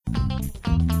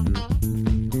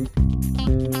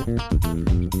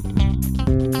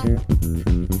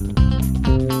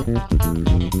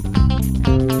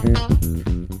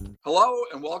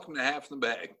welcome to Half in the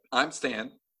Bag. I'm Stan.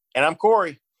 And I'm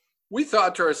Corey. We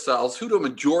thought to ourselves, who do a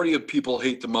majority of people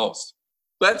hate the most?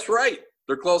 That's right,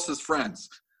 their closest friends.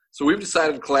 So we've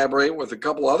decided to collaborate with a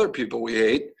couple other people we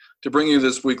hate to bring you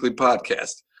this weekly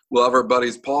podcast. We'll have our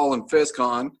buddies Paul and Fisk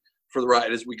on for the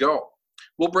ride as we go.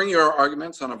 We'll bring you our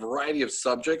arguments on a variety of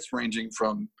subjects ranging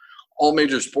from all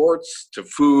major sports to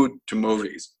food to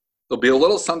movies. There'll be a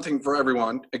little something for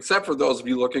everyone, except for those of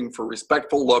you looking for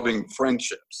respectful, loving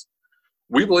friendships.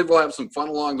 We believe we'll have some fun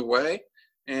along the way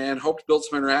and hope to build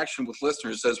some interaction with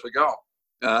listeners as we go.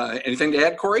 Anything to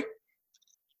add, Corey?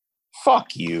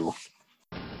 Fuck you.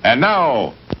 And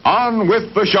now, on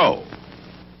with the show.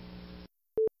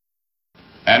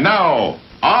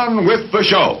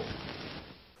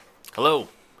 Hello,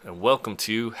 and welcome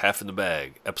to Half in the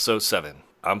Bag, Episode 7.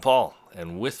 I'm Paul,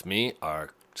 and with me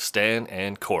are Stan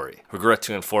and Corey. Regret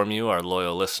to inform you, our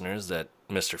loyal listeners, that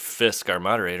Mr. Fisk, our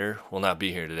moderator, will not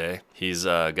be here today. He's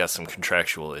got some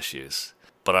contractual issues.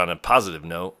 But on a positive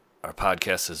note, our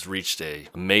podcast has reached an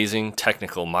amazing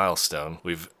technical milestone.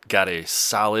 We've got a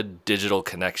solid digital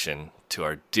connection to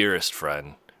our dearest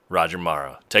friend, Roger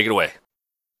Morrow. Take it away.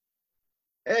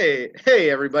 Hey,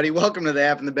 everybody. Welcome to the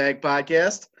Half in the Bag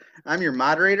podcast. I'm your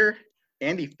moderator,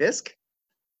 Andy Fisk.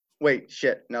 Wait,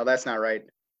 shit. No, that's not right.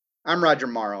 I'm Roger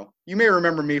Morrow. You may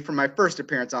remember me from my first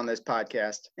appearance on this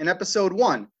podcast in episode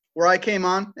 1, where I came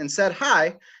on and said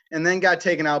hi and then got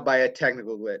taken out by a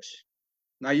technical glitch.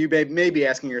 Now you may be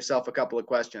asking yourself a couple of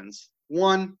questions.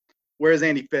 1, where's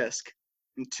Andy Fisk?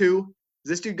 And 2, is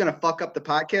this dude going to fuck up the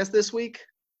podcast this week?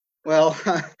 Well,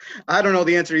 I don't know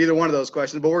the answer to either one of those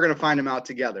questions, but we're going to find them out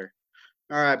together.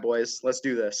 All right, boys, let's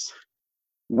do this.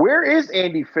 Where is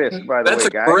Andy Fisk, by the way, guys? That's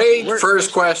a great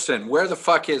first question. Where the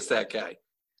fuck is that guy?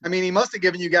 I mean, he must have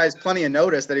given you guys plenty of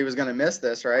notice that he was going to miss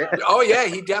this, right? Oh, yeah,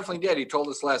 he definitely did. He told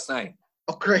us last night.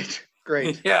 Oh, great.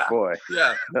 Yeah. Boy.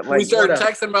 Yeah. We started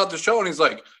texting about the show, and he's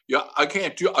like, yeah, I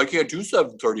can't do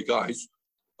 7:30, guys.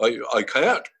 I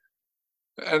can't.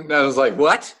 And I was like,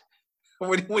 what?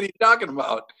 What are you talking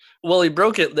about? Well, he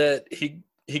broke it that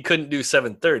he couldn't do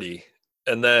 7:30,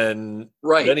 and then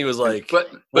he was like,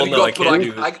 but no, I can't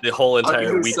do the whole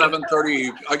entire week.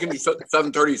 7:30. I can do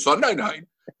 7:30 Sunday night.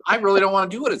 I really don't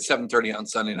want to do it at 7:30 on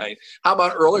Sunday night. How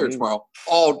about earlier tomorrow?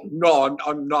 Oh no,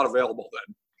 I'm not available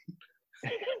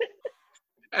then.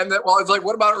 And then, well, it's like,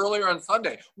 what about earlier on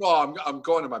Sunday? No, I'm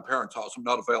going to my parents' house. I'm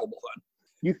not available then.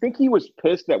 You think he was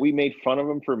pissed that we made fun of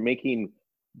him for making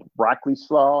broccoli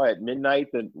slaw at midnight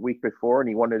the week before, and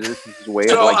he wanted this as his way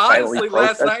so of honestly,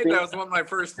 last night that was one of my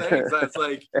first things. I was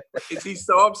like, is he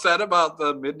so upset about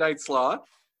the midnight slaw?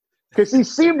 Because he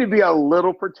seemed to be a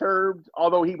little perturbed,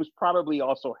 although he was probably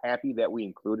also happy that we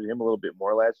included him a little bit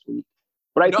more last week.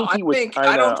 But I think he was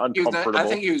kind of uncomfortable. I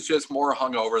think he was just more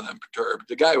hungover than perturbed.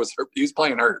 The guy was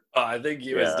playing hurt. I think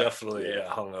he was definitely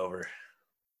hungover.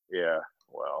 Yeah,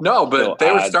 well. No, but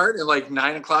they were starting at like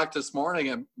 9 o'clock this morning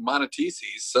at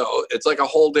Montesi's, so it's like a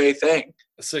whole day thing.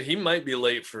 So he might be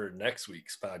late for next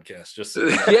week's podcast. Just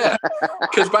yeah,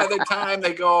 because by the time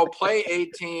they go play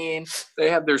 18, they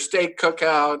have their steak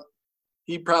cookout.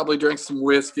 He probably drinks some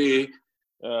whiskey.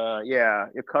 Yeah,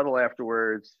 you cuddle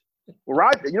afterwards. Well,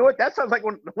 Roger, you know what? That sounds like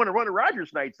one of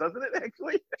Roger's nights, doesn't it?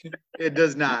 Actually, it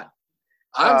does not.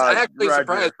 I'm actually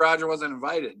surprised Roger wasn't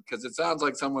invited because it sounds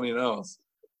like someone he knows.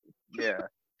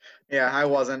 Yeah, I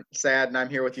wasn't. Sad, and I'm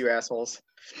here with you assholes.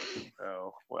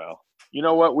 Oh well, you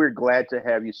know what? We're glad to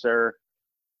have you, sir.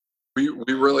 We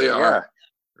really are.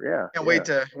 Yeah. Can't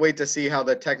wait to see how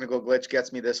the technical glitch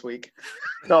gets me this week.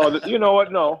 No, you know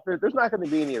what? No, there's not going to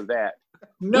be any of that.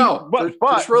 No, but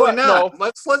really not. No,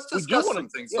 let's discuss some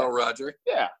things, though, Roger.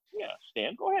 Yeah,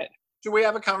 Stan, go ahead. Should we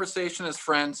have a conversation as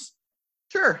friends?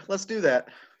 Sure, let's do that.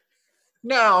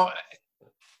 Now,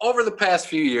 over the past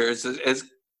few years, as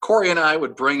Corey and I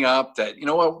would bring up that, you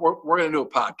know what, we're going to do a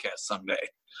podcast someday.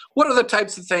 What are the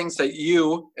types of things that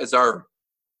you, as our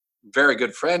very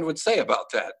good friend, would say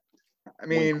about that? I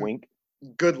mean, wink.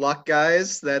 Good luck,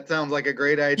 guys. That sounds like a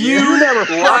great idea. You never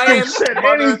fucking said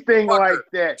anything like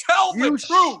that. Tell the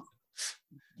truth.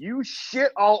 You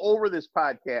shit all over this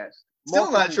podcast.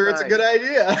 Still not sure it's a good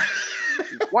idea.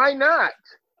 Why not?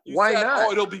 Why not?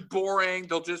 Oh, it'll be boring.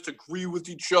 They'll just agree with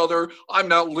each other. I'm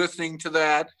not listening to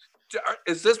that.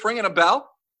 Is this ringing a bell?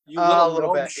 A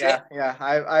little bit. Shit. Yeah.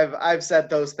 I've said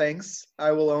those things.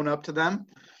 I will own up to them.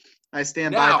 I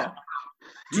stand by them.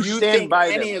 Do you think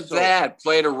any of that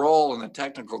played a role in the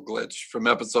technical glitch from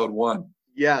episode 1?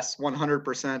 Yes,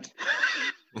 100%.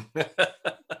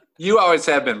 You always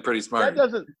have been pretty smart.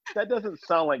 That doesn't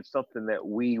sound like something that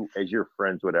we, as your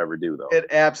friends, would ever do, though. It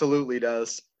absolutely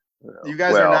does. You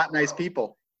guys are not nice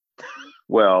people.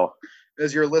 Well,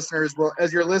 as your listeners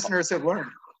have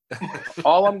learned.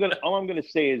 all I'm gonna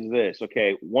say is this,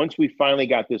 okay? Once we finally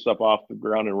got this up off the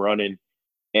ground and running,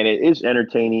 and it is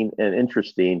entertaining and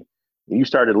interesting, and you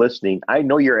started listening, I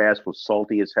know your ass was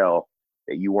salty as hell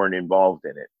that you weren't involved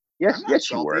in it. Yes,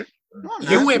 you were. No,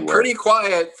 you went pretty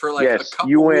quiet for like a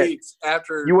couple weeks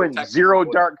after. You went 0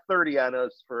 dark 30 on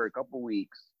us for a couple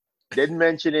weeks. Didn't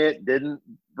mention it. Didn't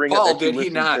bring Paul, it. did he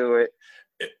not? To it.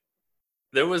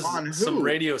 There was some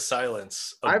radio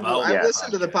silence. I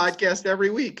listened to the podcast every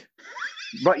week.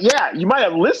 But yeah, you might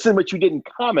have listened, but you didn't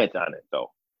comment on it though.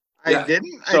 I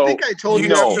didn't. So, I think I told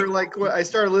you after I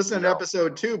started listening to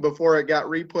episode 2 before it got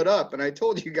re-put up, and I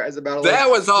told you guys about it. That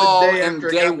was all in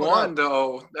day one,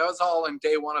 though. That was all in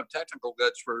day one of technical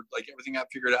glitch where like everything got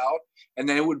figured out, and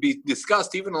then it would be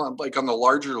discussed even on the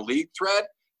larger league thread.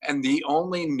 And the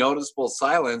only noticeable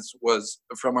silence was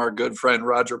from our good friend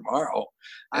Roger Morrow,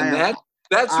 and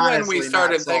that's when we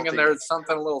started thinking there was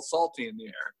something a little salty in the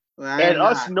air. And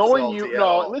us knowing you,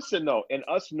 and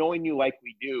us knowing you like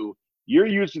we do. You're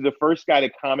usually the first guy to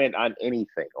comment on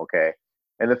anything, okay?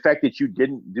 And the fact that you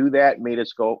didn't do that made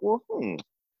us go, well, you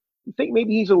think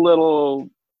maybe he's a little,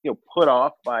 put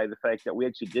off by the fact that we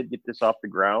actually did get this off the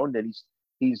ground, and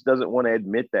he doesn't want to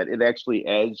admit that it actually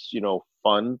adds,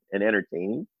 fun and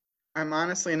entertaining. I'm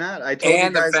honestly not. I told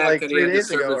you guys like 3 days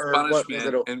ago, or what was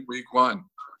it? In week 1.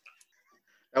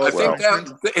 I think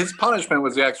that his punishment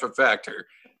was the extra factor,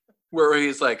 where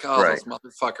he's like, those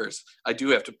motherfuckers, I do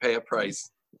have to pay a price.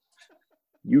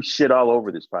 You shit all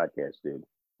over this podcast, dude,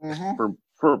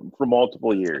 for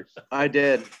multiple years. I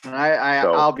did, and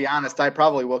I'll be honest, I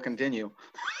probably will continue.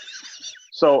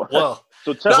 So,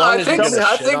 I think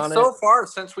so far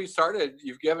since we started,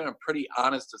 you've given a pretty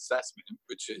honest assessment,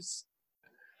 which is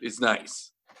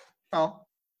nice. Well,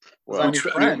 I'm your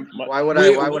friend. Why would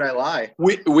I lie?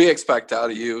 We expect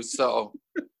out of you, so.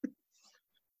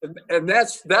 And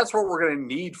that's what we're going to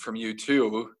need from you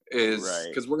too, is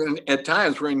because at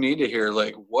times we're going to need to hear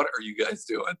like, what are you guys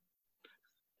doing?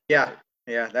 Yeah,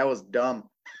 that was dumb.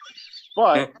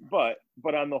 But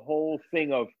on the whole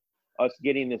thing of us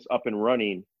getting this up and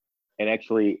running and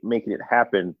actually making it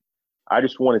happen, I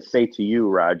just want to say to you,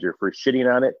 Roger, for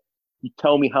shitting on it, you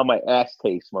tell me how my ass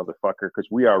tastes, motherfucker, because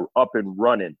we are up and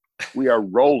running. We are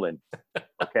rolling.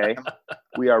 Okay,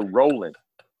 we are rolling.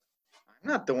 I'm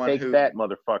not the one who that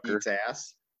motherfucker eats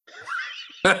ass.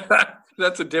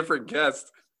 That's a different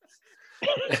guest.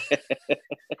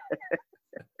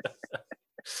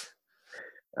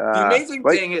 The amazing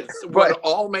thing is what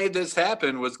all made this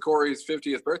happen was Corey's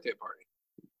 50th birthday party.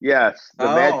 Yes,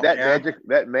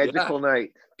 that magical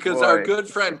night. Because our good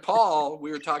friend Paul, we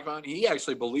were talking about, he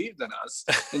actually believed in us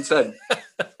and said,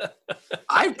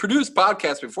 I've produced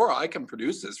podcasts before. I can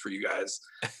produce this for you guys.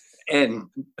 And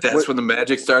that's when the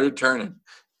magic started turning.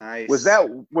 Nice. Was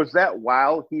that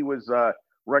while he was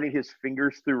running his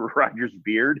fingers through Roger's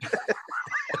beard?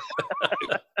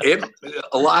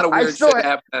 A lot of weird shit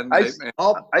happened.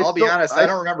 I'll be honest. I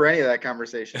don't remember any of that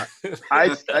conversation.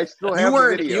 I still have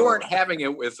the video. You weren't having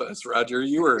it with us, Roger.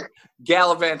 You were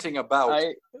gallivanting about.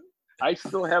 I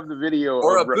still have the video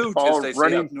or of a boot, Paul as they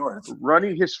say up north.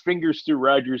 running his fingers through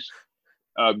Roger's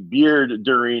beard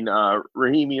during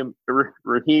Bohemian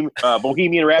Rhapsody.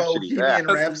 Bohemian Rhapsody.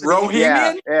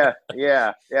 Rohemian?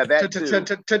 Yeah.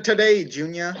 That today,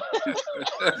 Junior.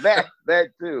 that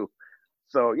too.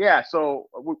 So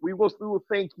we will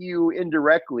thank you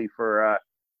indirectly for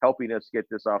helping us get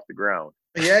this off the ground.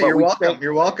 Yeah, you're welcome.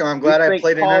 You're welcome. I'm glad I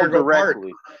played an integral part.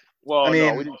 Well,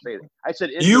 no, we didn't say that. I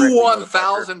said you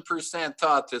 1,000%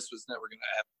 thought this was never going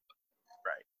to happen.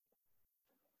 Right.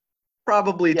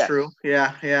 Probably true.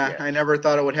 Yeah. I never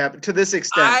thought it would happen to this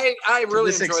extent. I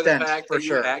really enjoy the fact that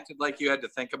you acted like you had to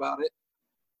think about it.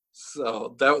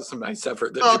 So that was some nice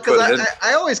effort that you put in.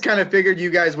 I always kind of figured you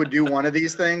guys would do one of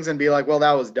these things and be like, well,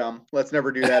 that was dumb. Let's never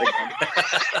do that again.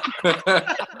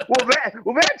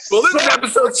 This is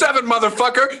episode 7,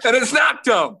 motherfucker, and it's not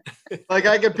dumb. Like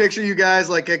I could picture you guys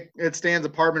like at Stan's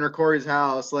apartment or Corey's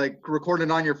house, like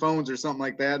recording on your phones or something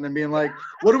like that, and then being like,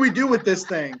 what do we do with this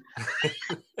thing?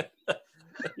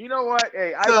 You know what?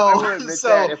 Hey, I will admit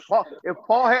that if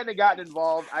Paul hadn't gotten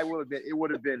involved, I will admit it would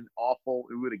have been awful.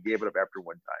 We would have gave it up after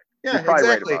one time. Yeah,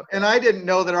 exactly. Right, and I didn't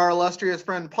know that our illustrious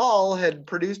friend Paul had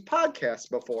produced podcasts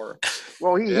before.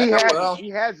 Well, he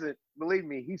hasn't. Believe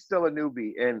me, he's still a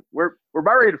newbie, and we're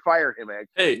about ready to fire him. Actually,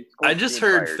 hey, I just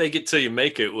heard "fake it till you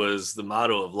make it" was the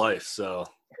motto of life. So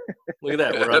look at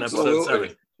that, we're on episode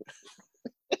 7.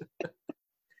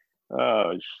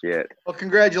 Oh shit! Well,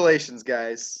 congratulations,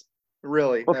 guys.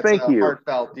 Really. Well, That's thank you.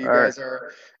 heartfelt. You All guys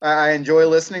are. I enjoy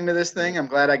listening to this thing. I'm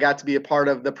glad I got to be a part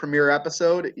of the premiere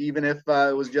episode, even if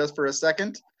it was just for a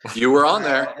second. You were on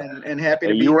there. And happy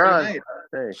to Hey, be you were here on. tonight.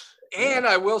 Hey. And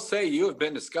I will say you have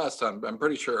been discussed on, I'm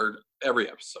pretty sure, every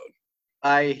episode.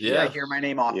 I Yeah. hear my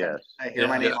name often. Yes. I hear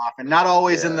my Yeah. name often. Not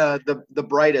always in the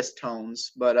brightest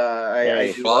tones, but I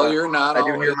Hey. do. Well, you're not I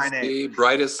do always hear my name. the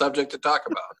brightest subject to talk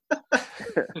about.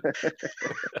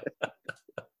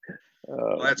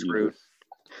 Well, that's Jesus. rude.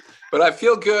 But I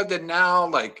feel good that now,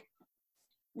 like,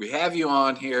 we have you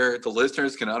on here. The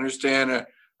listeners can understand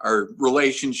our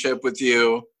relationship with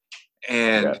you.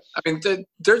 And, Yes. I mean,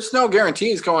 there's no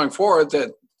guarantees going forward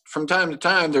that from time to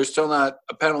time there's still not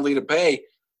a penalty to pay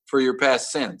for your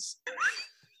past sins.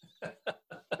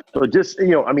 So just,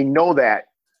 know that,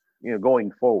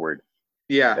 going forward,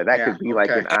 Yeah. that could be like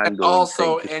okay. an And ongoing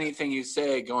also, thing. anything you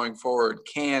say going forward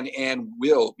can and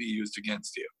will be used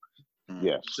against you.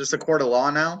 Yes. Is this a court of law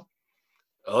now?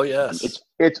 Oh, yes.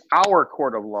 It's our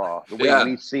court of law, the way Yeah.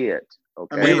 we see it.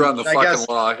 Okay. I mean, We run the I fucking guess-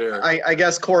 law here. I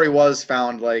guess Corey was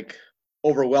found like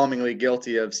overwhelmingly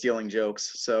guilty of stealing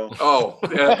jokes. So Oh,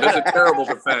 yeah, it's a terrible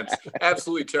defense.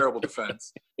 Absolutely terrible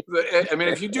defense. I mean,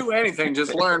 if you do anything,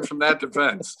 just learn from that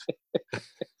defense.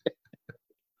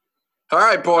 All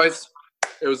right, boys.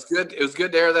 It was good. It was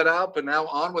good to air that out, but now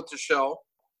on with the show.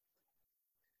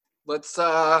 Let's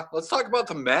talk about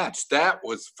the match. That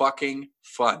was fucking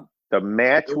fun. The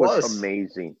match It was was.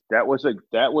 amazing. That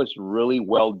was really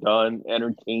well done,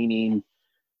 entertaining.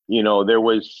 There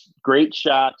was great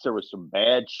shots. There was some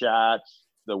bad shots.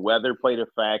 The weather played a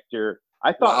factor.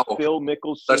 I thought Wow. Phil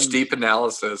Mickelson. Such deep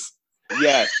analysis.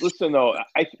 Yes. Listen though,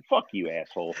 fuck you,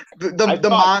 asshole. the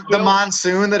Phil-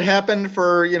 monsoon that happened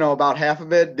for about half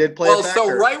of it did play a Well, so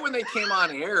factor. right when they came on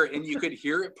air and you could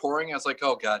hear it pouring, I was like,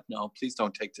 "Oh God, no! Please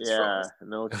don't take this from Yeah. us."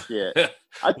 No shit.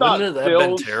 I thought Wouldn't it have been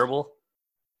Phil's. terrible?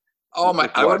 Oh my!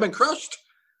 With I would what? have been crushed.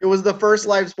 It was the first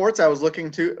live sports I was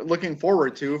looking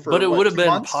forward to for. But it what, would have 2 been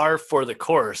months? par for the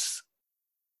course.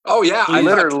 Oh yeah, I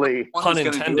Literally. thought Pun was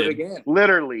gonna do it intended. again.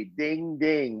 Literally, ding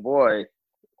ding, boy.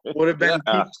 Would have been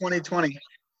Yeah. peak 2020.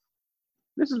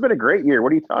 This has been a great year.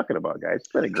 What are you talking about, guys? It's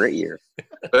been a great year.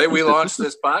 Hey, we launched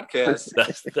this podcast.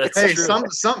 That's Hey,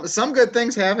 true. some good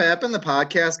things have happened. The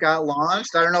podcast got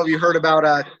launched. I don't know if you heard about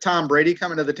Tom Brady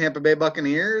coming to the Tampa Bay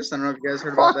Buccaneers. I don't know if you guys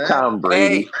heard about Fuck that. Tom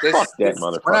Brady. Hey, Fuck that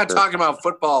motherfucker. we're not talking about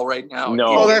football right now. No.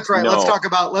 Oh, that's right. No. Let's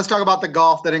talk about the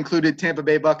golf that included Tampa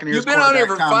Bay Buccaneers. You've been on here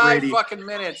for quarterback Tom 5 Brady. fucking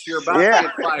minutes. You're about Yeah. to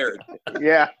get fired.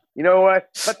 Yeah. You know what?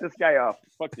 Cut this guy off.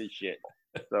 Fuck this shit.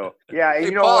 So yeah, and Hey,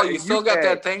 you know Paul, what? you If still got hey,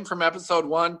 that thing from episode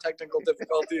 1, technical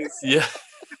difficulties. Yeah.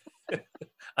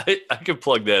 I could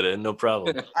plug that in, no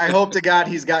problem. I hope to God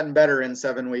he's gotten better in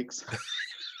 7 weeks.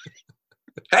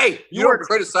 Hey, you You don't weren't-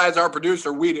 criticize our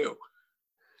producer. We do.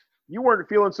 You weren't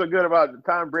feeling so good about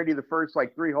Tom Brady the first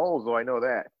 3 holes, though. I know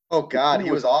that. Oh God,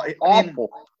 he was all Awful.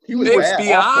 he was It's bad.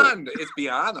 beyond. It's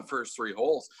beyond the first 3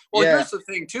 holes. Well, Yeah. here's the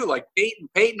thing too. Like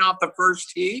Peyton off the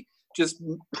first tee just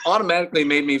automatically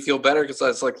made me feel better because I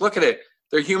was like, look at it.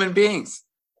 They're human beings.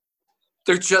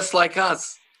 They're just like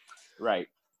us. Right.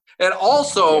 It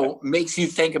also makes you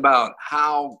think about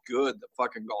how good the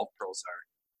fucking golf pros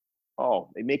are. Oh,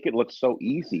 they make it look so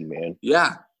easy, man.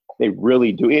 Yeah. They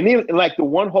really do. And even, the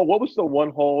one hole, what was the one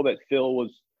hole that Phil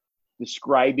was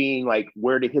describing,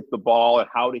 where to hit the ball and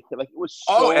how to hit? It was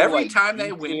so, Every time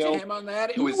they went to detailed. him on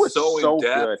that, it He was was so so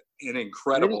in-depth and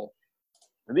incredible.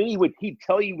 And then he'd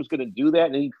tell you he was going to do that,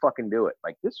 and then he'd fucking do it.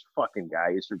 This fucking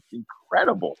guy is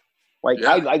incredible.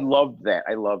 Yeah. I loved that.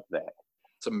 I loved that.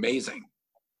 It's amazing.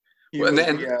 He And was-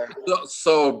 then- yeah.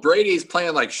 So Brady's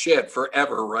playing like shit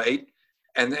forever, right?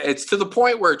 And it's to the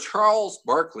point where Charles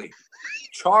Barkley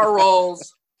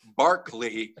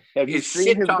Have you is seen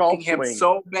shit his golf talking him swing?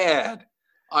 so bad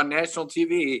on national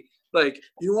TV. Like,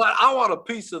 you know what? I want a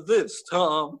piece of this,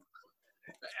 Tom.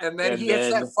 And then And he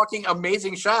hits then- that fucking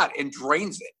amazing shot and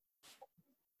drains it.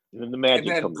 And then the magic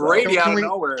And then comes Brady out. out of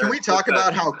nowhere. Can we talk with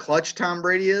about how clutch Tom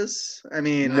Brady is? I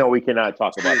mean, No, we cannot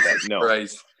talk about that. Jesus No,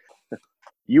 Christ.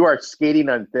 you are skating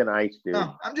on thin ice, dude.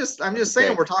 no, I'm just saying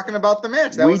Okay. we're talking about the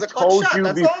match. That we was a clutch told shot. you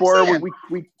That's all I'm before saying.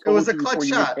 we It was told a you clutch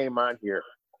before shot. you came on here.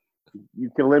 You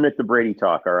can limit the Brady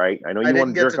talk, all right? I know I you didn't want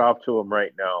to get jerk to- off to him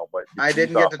right now, but I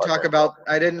didn't get to talk about.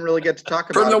 I didn't really get to talk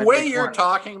about. From the it in way week you're one.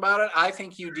 talking about it, I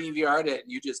think you DVR'd it and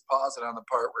you just paused it on the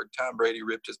part where Tom Brady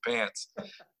ripped his pants.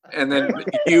 And then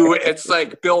it's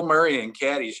like Bill Murray and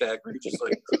Caddyshack. Where you're just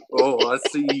like, oh, I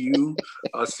see you.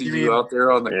 I see You you mean- out there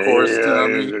on the course,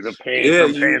 Tommy. The Yeah,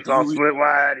 pants, you- all you- split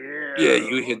wide. Yeah,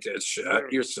 you hit that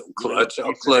shot. You're so clutch.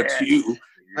 I'll Piece of clutch that. you.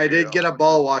 I did get a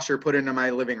ball washer put into my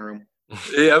living room.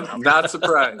 Yeah, not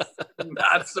surprised.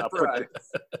 Not surprised.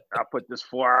 I'll put this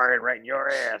forearm right in your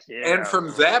ass. Yeah. And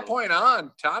from that point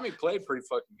on, Tommy played pretty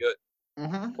fucking good.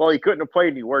 Mm-hmm. Well, he couldn't have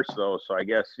played any worse though. So I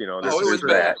guess it was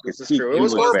bad. This is true. It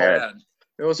was horrible.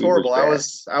 It was horrible.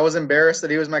 I was embarrassed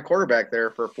that he was my quarterback there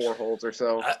for 4 holds or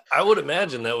so. I would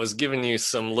imagine that was giving you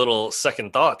some little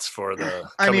second thoughts for the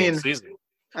coming season.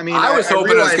 I was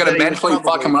hoping it was going to mentally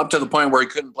fuck him up to the point where he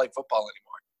couldn't play football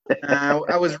anymore.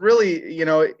 I was really,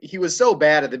 he was so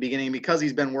bad at the beginning because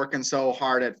he's been working so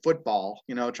hard at football,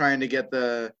 trying to get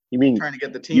the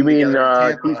team. You mean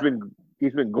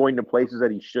he's been going to places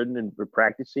that he shouldn't and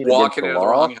practicing, walking into the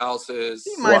wrong houses.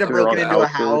 He might have broken into a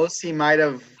house. He might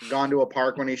have gone to a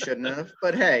park when he shouldn't have.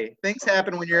 But hey, things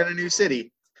happen when you're in a new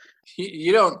city.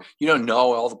 You don't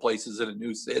know all the places in a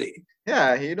new city.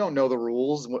 Yeah, you don't know the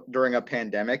rules during a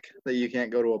pandemic that you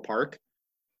can't go to a park.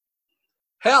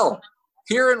 Hell,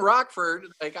 here in Rockford,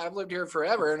 like I've lived here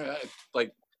forever, and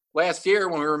like last year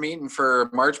when we were meeting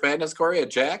for March Madness, Corey, at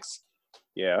Jack's.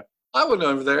 Yeah. I went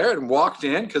over there and walked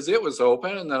in because it was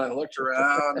open, and then I looked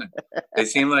around. And they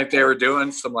seemed like they were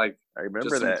doing some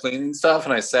some cleaning stuff,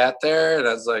 and I sat there and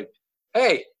I was like,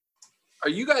 "Hey, are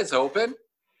you guys open?"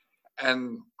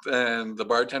 And then the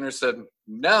bartender said,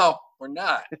 "No, we're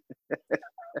not."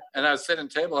 And I was sitting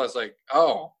at the table. I was like,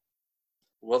 "Oh,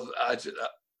 well,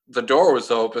 the door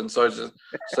was open, so I was just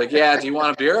like, yeah, do you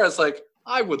want a beer?" I was like,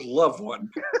 "I would love one."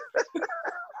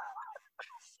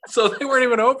 So they weren't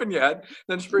even open yet.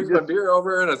 Then she brings my beer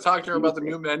over, and I was talking to her about the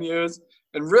new menus.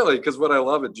 And really, because what I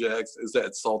love at Jack's is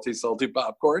that salty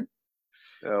popcorn.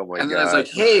 Oh, my God. And then I was like,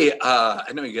 hey,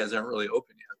 I know you guys aren't really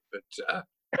open yet,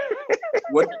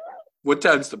 but what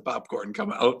time's the popcorn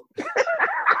come out?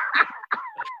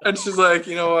 And she's like,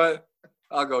 you know what?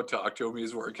 I'll go talk to him.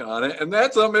 He's working on it. And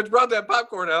that's it brought that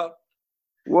popcorn out.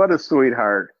 What a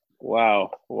sweetheart. Wow.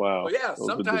 Well, yeah,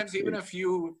 sometimes even if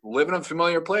you live in a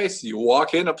familiar place, you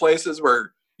walk into places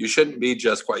where you shouldn't be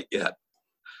just quite yet.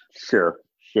 Sure.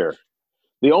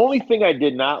 The only thing I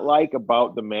did not like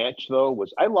about the match, though,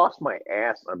 was I lost my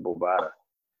ass on Bovada.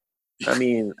 I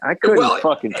mean, I couldn't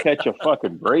fucking catch a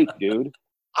fucking break, dude.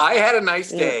 I had a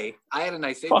nice day.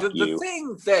 Fuck the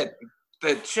thing that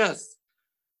just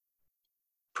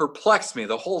perplexed me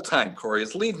the whole time, Corey,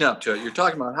 is leading up to it. You're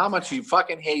talking about how much you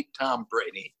fucking hate Tom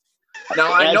Brady.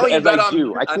 Now I know you bet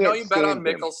on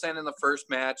Mickelson in the first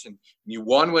match, and you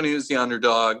won when he was the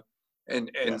underdog,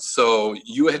 and so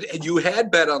you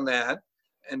had bet on that.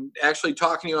 And actually,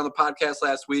 talking to you on the podcast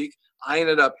last week, I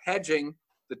ended up hedging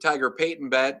the Tiger Payton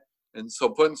bet, and so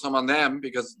putting some on them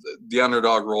because the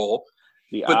underdog role.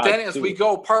 But then as we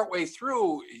go partway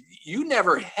through, you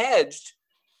never hedged,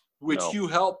 which you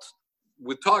helped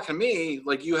with talking to me.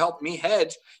 Like you helped me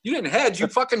hedge. You didn't hedge. You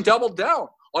fucking doubled down.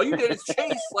 All you did is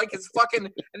chase like it's fucking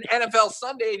an NFL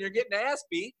Sunday and you're getting ass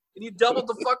beat, and you doubled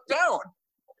the fuck down.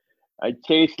 I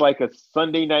chase like a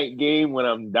Sunday night game when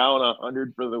I'm down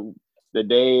 100 for the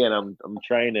day, and I'm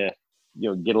trying to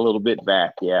get a little bit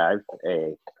back. Yeah.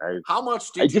 How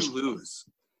much did you lose?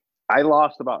 I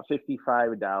lost about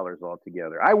 $55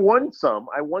 altogether. I won some.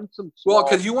 Well,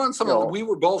 because you won some. We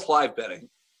were both live betting.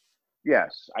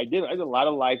 Yes, I did. I did a lot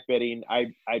of live betting.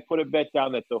 I put a bet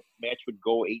down that the match would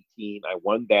go 18. I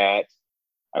won that.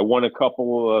 I won a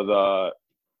couple of the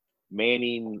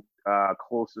Manning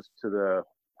closest to the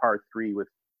par 3 with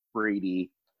Brady.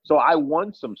 So I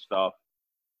won some stuff,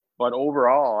 but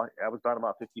overall I was down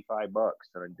about $55,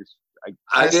 and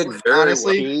I did very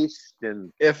honestly.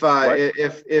 And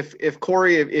if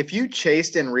Corey, if you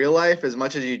chased in real life as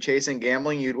much as you chase in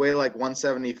gambling, you'd weigh like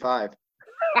 175.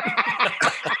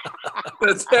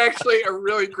 That's actually a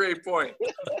really great point.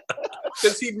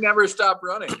 Because he'd never stop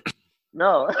running.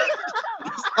 No.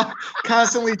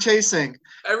 Constantly chasing.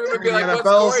 Everyone would be like, what's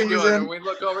Corey doing? And we'd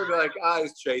look over and be like,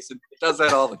 he's chasing. Does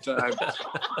that all the time.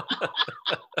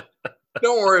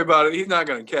 Don't worry about it. He's not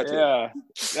going to catch it. Yeah.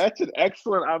 That's an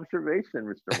excellent observation,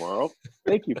 Mr. Morrow.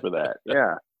 Thank you for that.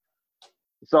 Yeah.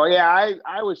 So, yeah,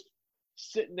 I was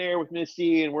sitting there with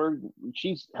Missy, and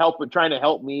she's trying to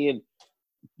help me and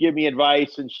give me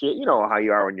advice and shit. You know how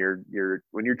you are when you're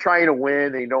trying to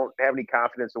win and you don't have any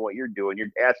confidence in what you're doing.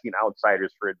 You're asking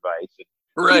outsiders for advice and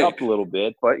up a little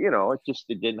bit, but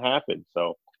it didn't happen.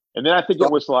 So, and then I think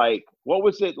it was like, what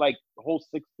was it, like hole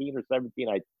 16 or 17?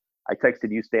 I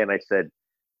texted you, Stan. I said,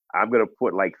 I'm gonna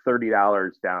put like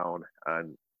 $30 down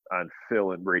on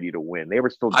Phil and Brady to win. They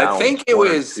were still down. I think it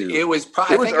was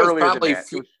probably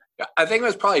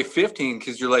 15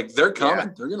 because you're like, they're coming.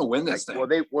 Yeah. They're going to win this thing. Well,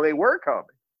 they were coming.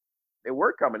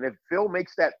 If Phil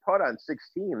makes that putt on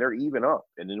 16, they're even up.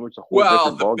 And then it's a whole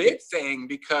different ballgame. Big thing,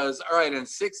 because, all right, in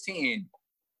 16,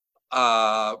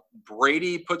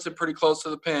 Brady puts it pretty close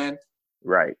to the pin.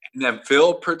 Right. And then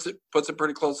Phil puts it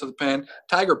pretty close to the pin.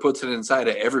 Tiger puts it inside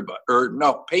of everybody. Or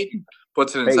no, Peyton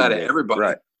puts it inside of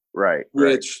everybody. Right.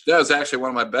 Which that was actually one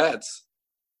of my bets.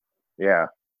 Yeah.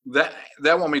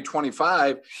 That won me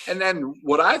 25. And then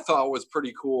what I thought was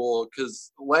pretty cool,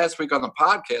 because last week on the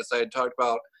podcast I had talked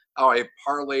about how I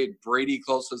parlayed Brady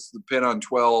closest to the pin on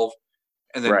 12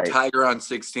 and then Tiger on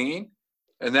 16.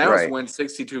 And that was win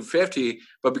 62.50.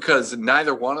 But because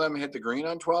neither one of them hit the green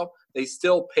on 12, they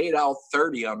still paid out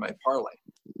 30 on my parlay.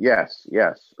 Yes,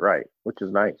 right. Which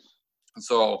is nice.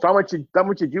 So how much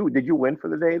did you win for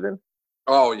the day then?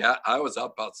 Oh yeah, I was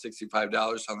up about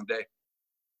 $65 on the day.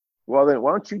 Well then,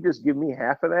 why don't you just give me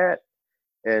half of that?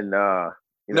 And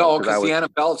no, because the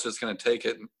NFL is just going to take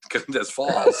it this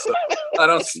fall. So I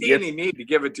don't see any need to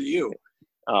give it to you.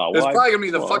 Oh, it's probably going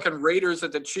to be the fucking Raiders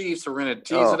at the Chiefs. We're going to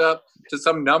tease it up to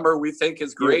some number we think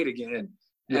is great again.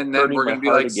 And then we're going to be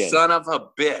like, again. Son of a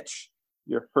bitch.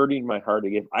 You're hurting my heart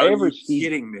again. Are you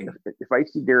kidding me? If I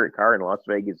see Derek Carr in Las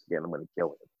Vegas again, I'm going to kill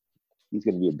him. He's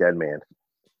going to be a dead man.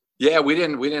 Yeah, we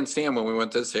didn't see him when we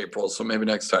went this April, so maybe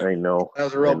next time. I know. That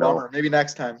was a real bummer. Maybe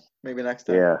next time.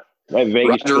 Yeah. That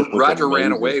Vegas Roger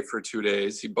ran away for 2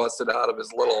 days. He busted out of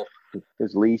his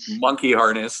leash monkey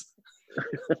harness.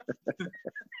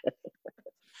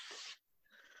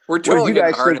 What did you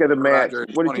guys think of the match?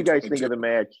 What did you guys think of the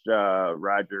match,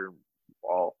 Roger,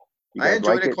 Paul? I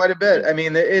enjoyed it quite a bit. I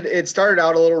mean, it started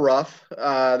out a little rough.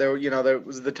 There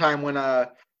was the time when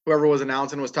whoever was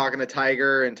announcing was talking to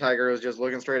Tiger, and Tiger was just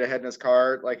looking straight ahead in his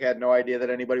car, like had no idea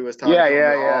that anybody was talking to him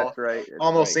at all. That's right.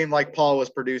 Almost seemed like Paul was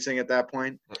producing at that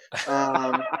point.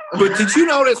 But did you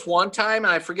notice one time,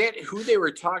 and I forget who they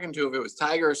were talking to, if it was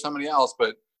Tiger or somebody else,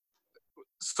 but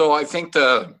so I think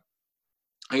the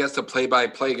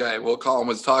play-by-play guy, we'll call him,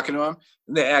 was talking to him,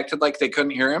 and they acted like they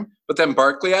couldn't hear him. But then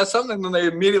Barkley asked something, and then they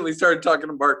immediately started talking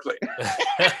to Barkley.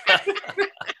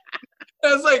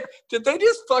 I was like, did they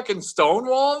just fucking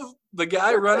stonewall the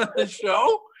guy running the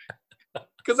show?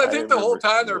 Because I think the whole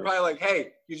time they were probably like, hey,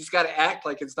 you just got to act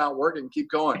like it's not working.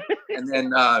 Keep going. And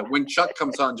then when Chuck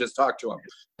comes on, just talk to him.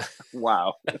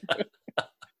 Wow.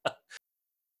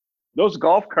 Those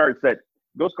golf carts they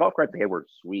had were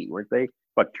sweet, weren't they?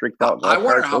 But tricked out. I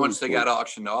wonder how much they got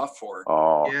auctioned off for.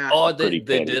 Oh, yeah. Oh, they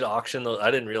did auction those. I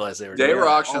didn't realize they were. They were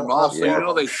auctioning them off.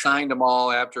 So they signed them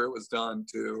all after it was done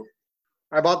too.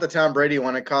 I bought the Tom Brady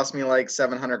one. It cost me like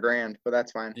 $700,000, but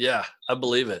that's fine. Yeah, I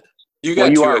believe it. You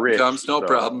got two incomes, no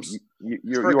problems.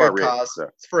 You are rich. So.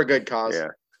 It's for a good cause.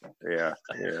 Yeah.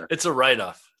 It's a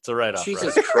write-off.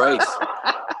 Jesus Christ.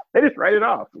 They just write it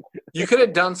off. You could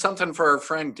have done something for our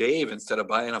friend Dave instead of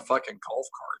buying a fucking golf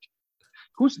cart.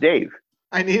 Who's Dave?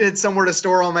 I needed somewhere to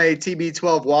store all my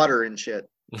TB12 water and shit.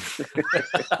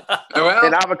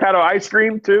 And avocado ice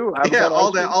cream too.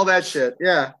 All that shit.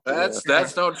 Yeah,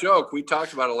 that's no joke. We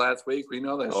talked about it last week. We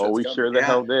know that. Oh, we sure the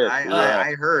hell did.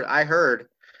 I heard.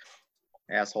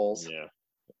 Assholes.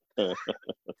 Yeah.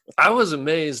 I was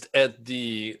amazed at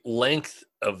the length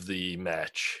of the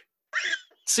match.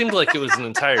 It seemed like it was an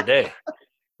entire day.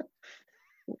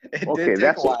 It did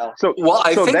take a while.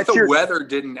 I think the weather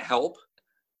didn't help.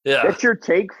 Yeah, that's your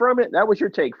take from it. That was your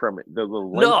take from it.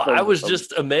 I was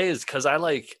just amazed because I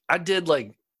did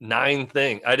like 9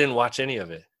 things. I didn't watch any of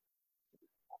it.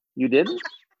 You didn't?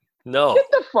 No. Get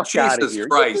the fuck out of here!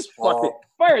 Christ, Paul.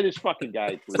 Fire this fucking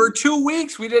guy. Please. For 2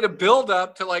 weeks, we did a build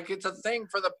up to like it's a thing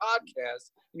for the podcast.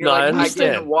 I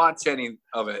understand. I didn't watch any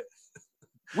of it.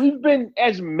 We've been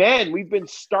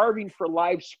starving for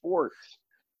live sports.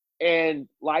 And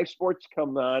live sports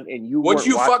come on, and what'd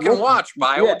you fucking watch?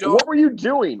 Biodome? What were you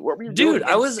doing? Dude,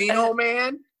 I was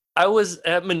man. I was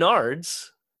at Menards.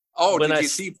 Oh, did you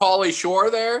see Pauly Shore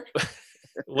there?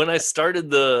 When I started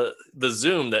the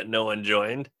Zoom that no one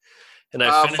joined, and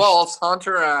I finished. False.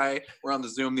 Hunter and I were on the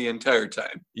Zoom the entire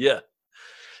time. Yeah,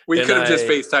 we could have just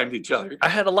FaceTimed each other. I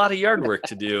had a lot of yard work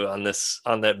to do on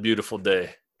that beautiful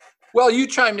day. Well, you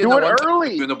chimed in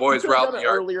early when the boys were out in the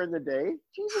yard earlier in the day.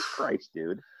 Jesus Christ,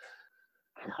 dude.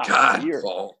 God,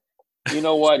 Paul. You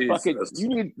know what? Fucking,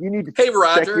 you need to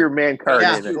Roger, check your man card. Can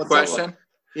I ask you a question?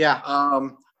 Yeah.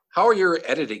 How are your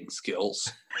editing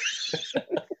skills?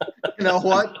 You know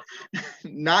what?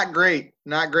 Not great.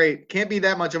 Can't be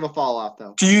that much of a fall off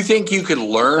though. Do you think you could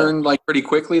learn like pretty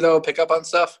quickly though? Pick up on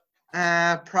stuff?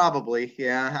 Probably.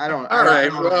 Yeah. I don't. All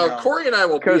right. Well, know. Corey and I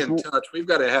will be in touch. We've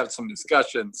got to have some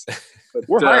discussions.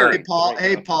 We're hiring.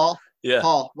 Hey, Paul. Yeah.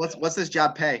 Paul, what's this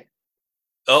job pay?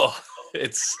 Oh,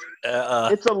 It's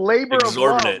It's a labor of love.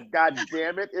 exorbitant. God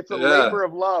damn it! It's a Yeah. labor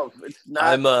of love. It's not.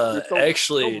 I'm there's no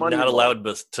actually money not involved.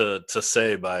 allowed to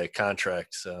say by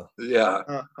contract. So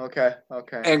Yeah. Okay.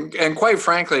 And quite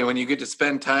frankly, when you get to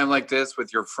spend time like this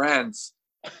with your friends,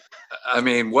 I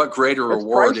mean, what greater That's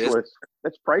reward is? priceless.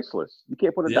 That's priceless. You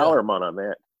can't put a Yeah. dollar amount on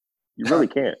that. You really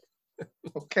can't.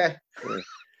 Okay.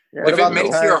 Yeah, If it about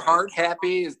makes the your time? heart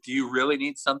happy, do you really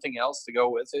need something else to go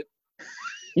with it?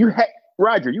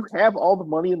 Roger, you have all the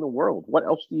money in the world. What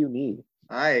else do you need?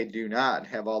 I do not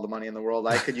have all the money in the world.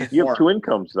 I could use You more. have two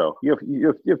incomes, though. You have two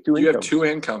You have incomes. two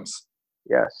incomes.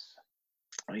 Yes.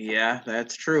 Yeah,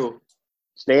 that's true.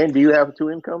 Stan, do you have two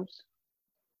incomes?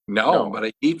 No, No. but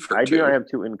I eat for I two. do not have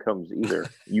two incomes either.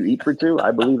 You eat for two?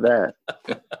 I believe that.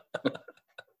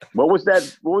 What was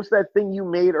that thing you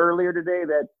made earlier today?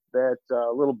 That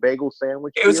little bagel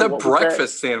sandwich? It was deal? a What was that?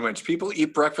 breakfast sandwich. People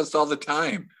eat breakfast all the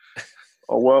time.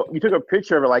 Oh well, you took a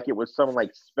picture of it like it was some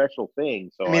like special thing.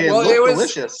 So I mean, Well, it it looked was-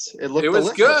 delicious. It looked It was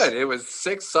delicious. good. It was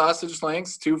 6 sausage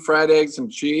links, 2 fried eggs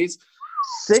and cheese,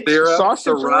 6 syrup,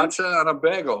 sausage links? sriracha on a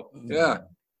bagel. Yeah.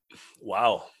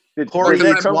 wow. Corey did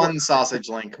they eats come with one sausage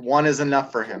link. One is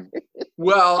enough for him.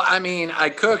 Well, I mean, I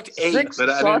cooked 8, 6 but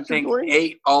I didn't sausage think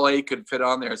links? all 8 could fit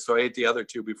on there, so I ate the other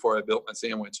 2 before I built my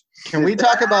sandwich. Can we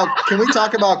talk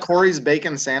about Corey's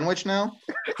bacon sandwich now?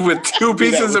 With 2 knew that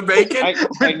pieces was- of bacon? I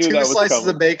With knew 2 that was slices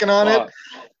coming. of bacon on it?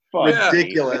 Fuck. Yeah.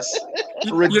 Ridiculous.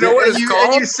 You know what it's And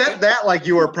called? you said that like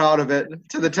you were proud of it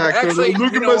to the text. Actually,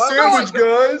 Look you at know my what? sandwich,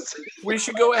 guys. We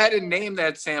should go ahead and name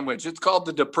that sandwich. It's called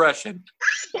the Depression.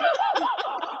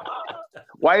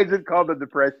 Why is it called the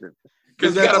depression?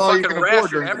 Because you that's got to all you fucking can afford ration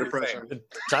during the everything. depression.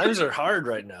 Times are hard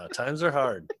right now. Times are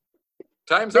hard.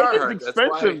 Times are Bacon's hard. That's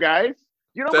expensive, why, guys.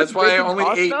 You know that's how much why I bacon only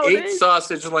costs ate 8 nowadays?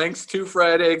 sausage links, 2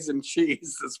 fried eggs, and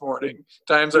cheese this morning.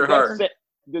 Times are Did that hard.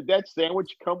 did that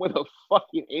sandwich come with a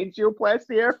fucking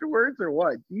angioplasty afterwards, or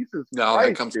what? Jesus No, Christ,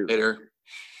 that comes dude. later.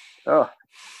 Oh,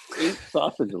 8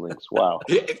 sausage links. Wow.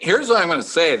 Here's what I'm going to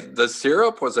say. The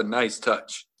syrup was a nice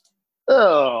touch.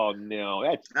 Oh no,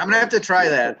 that's. I'm gonna have to try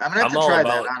that. I'm gonna have I'm to all try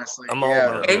about- that, honestly. I'm all Yeah.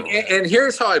 about And, and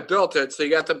here's how I built it. So you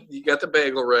got the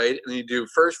bagel right, and you do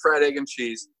first fried egg and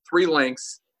cheese, 3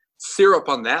 links, syrup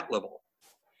on that level,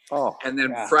 Oh, and then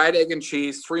God. fried egg and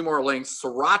cheese, 3 more links,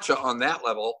 sriracha on that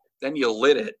level. Then you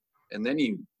lit it, and then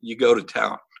you go to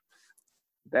town.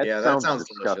 That Yeah, that sounds sounds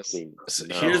delicious. disgusting. So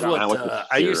No, here's not what with the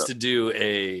I used syrup. to do: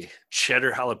 a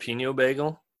cheddar jalapeno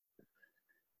bagel,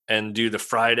 and do the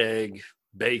fried egg,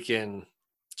 bacon,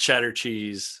 cheddar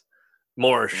cheese,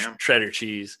 more Damn. cheddar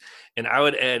cheese, and I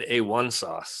would add A1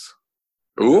 sauce.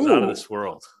 It was out of Ooh, this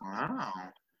world. Wow.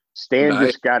 Stan Nice.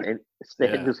 just got in.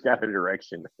 Stan Yeah. just got a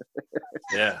direction.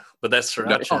 Yeah, but that's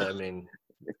sriracha. No. I mean,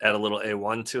 add a little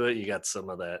A1 to it. You got some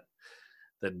of that,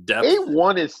 the depth.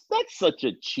 A1 that's such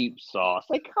a cheap sauce.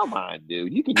 Like, come on,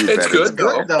 dude. You can do It's better. good, than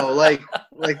that. Good though. Like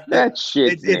That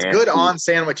shit. it's good on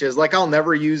sandwiches. Like I'll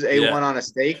never use A1 Yeah. on a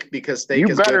steak because steak You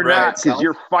is better good by not, because itself.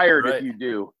 you're fired Right. if you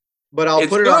do. But I'll it's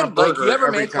put it good. on a Like burger you ever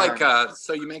every make time.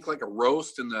 you make like a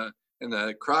roast in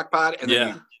the crock pot, and Yeah.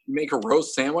 then you make a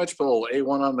roast sandwich, put a little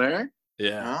A1 on there.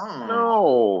 Yeah,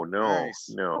 Oh. No, Nice.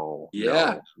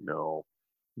 Yeah. no.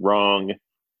 Wrong.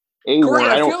 A1. Corey,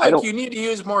 I feel I like don't. you need to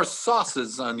use more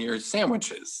sauces on your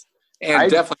sandwiches, and I-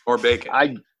 definitely more bacon.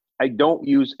 I don't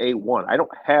use A1. I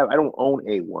don't own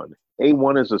A1.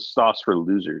 A1 is a sauce for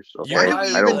losers. Okay? Why do I we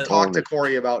I don't even talk own to it.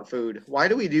 Corey about food? Why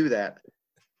do we do that?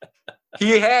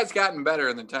 He has gotten better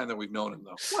in the time that we've known him,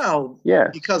 though. Well, Yeah.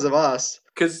 because of us.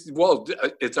 Because,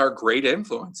 it's our great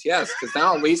influence, yes. Because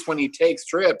now, at least when he takes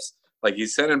trips, like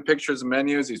he's sending pictures of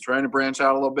menus, he's trying to branch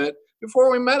out a little bit. Before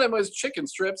we met him, it was chicken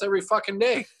strips every fucking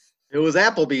day. It was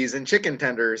Applebee's and chicken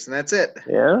tenders, and that's it.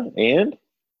 Yeah. And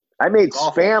I made It's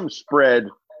awful. Spam spread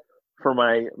for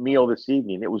my meal this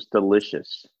evening. It was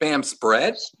delicious. Spam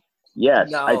spread? Yes.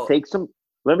 Now- I take some.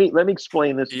 Let me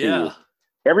explain this to you. yeah.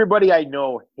 Everybody I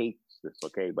know hates this,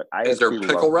 okay? But I Is there actually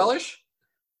pickle love it. relish?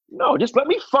 No, just let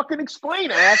me fucking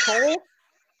explain, asshole.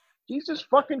 Jesus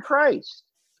fucking Christ.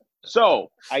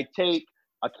 So I take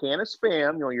a can of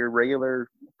Spam, your regular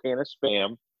can of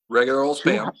Spam, Regular old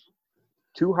spam.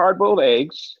 two hard-boiled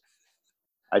eggs.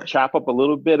 I chop up a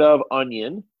little bit of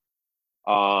onion,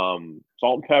 salt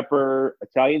and pepper,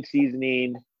 Italian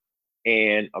seasoning,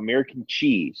 and American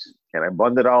cheese. And I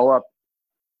blend it all up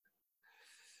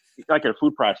like a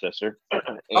food processor.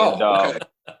 And, Oh, okay.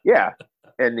 yeah.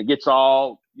 And it gets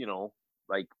all,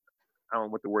 like, I don't know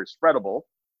what the word, spreadable.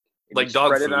 And Like you dog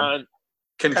spread food. it on.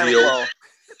 Congealed.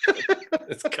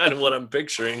 It's kind of what I'm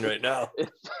picturing right now.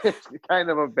 It's kind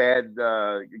of a bad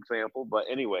example, but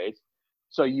anyways,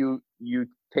 so you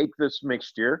take this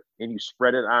mixture and you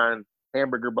spread it on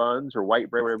hamburger buns or white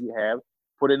bread, whatever you have.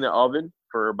 Put it in the oven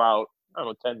for about, I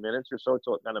don't know, 10 minutes or so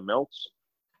until it kind of melts.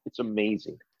 It's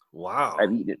amazing. Wow.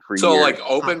 I've eaten it for So years. like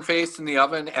open face in the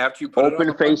oven after you put it on Open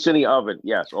the face in the oven.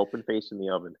 Yes, open face in the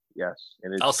oven. Yes.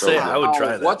 And it's I'll say good. I would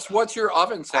try that. What's your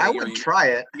oven setting? I Are would you, try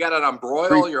it. you got it on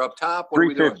broil? You're up top. What are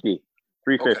we doing?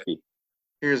 350.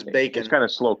 Here's bacon. It's kind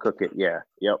of slow cook it. Yeah.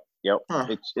 Yep. Huh.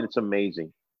 It's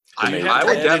amazing. I you have to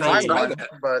would add definitely any- try that.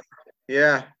 But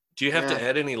yeah, Do you have to Yeah.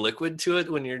 add any liquid to it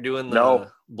when you're doing the No.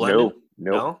 blending?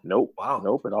 Nope. Wow.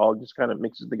 Nope. It all just kind of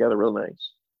mixes together real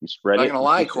nice. You spread I'm it. not gonna you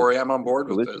lie, mix it. Corey, I'm on board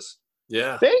with Delicious. this.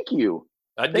 Yeah. Thank you.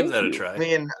 I'd give Thank that a you. try. I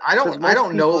mean, I 'Cause don't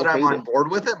most know that people I'm hate on it.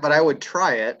 board with it, but I would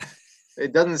try it.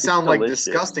 It doesn't sound like delicious.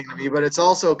 disgusting to me, but it's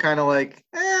also kind of like,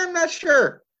 I'm not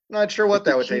sure. Not sure what It's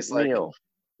that a would cheap taste like. meal.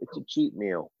 It's a cheap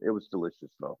meal. It was delicious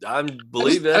though. I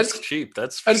believe I that's just- cheap.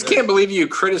 That's I just for can't believe you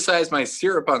criticize my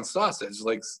syrup on sausage.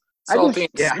 Like I salty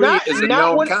just- and sweet is a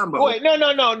known when, combo. Wait,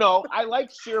 no. I like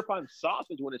syrup on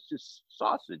sausage when it's just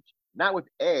sausage, not with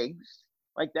eggs.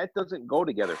 Like that doesn't go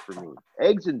together for me.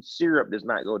 Eggs and syrup does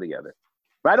not go together.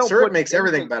 But I don't Syrup put makes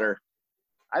everything anything- better.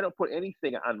 I don't put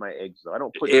anything on my eggs though. I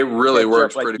don't put It really ketchup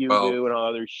works like pretty you well. do and all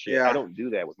other shit. Yeah. I don't do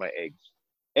that with my eggs.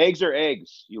 Eggs are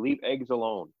eggs. You leave eggs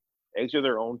alone. Eggs are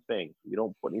their own thing. You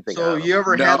don't put anything So on you them.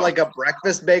 ever No. had like a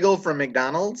breakfast bagel from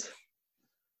McDonald's?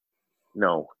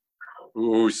 No,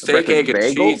 Ooh, steak, breakfast egg, and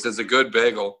bagel? cheese is a good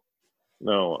bagel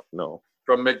no.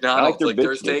 from I like McDonald's. their Like their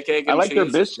biscuits. steak, egg, I and like their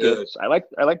cheese is good. biscuits.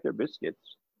 I like their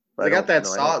biscuits. But They I got that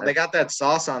don't- no, I sauce. don't- They got that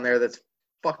sauce on there that's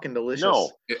fucking delicious. No,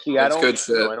 see, I That's don't. good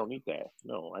shit. No, I don't eat that.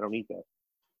 No, I don't eat that.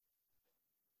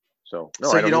 So no,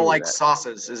 So I you eat don't any of like that.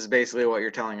 sauces? Is basically what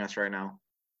you're telling us right now.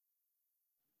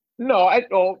 No, I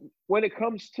don't. When it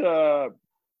comes to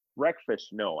breakfast,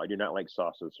 no, I do not like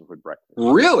sauces with breakfast.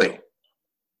 Really?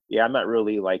 Yeah, I'm not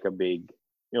really like a big,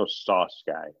 sauce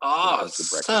guy. when it Oh, comes to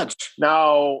breakfast. such.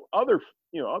 Now, other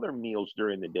meals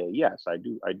during the day, yes, I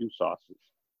do sauces.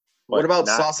 What But about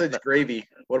not- sausage gravy?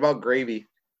 What about gravy?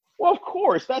 Well, of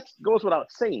course, that goes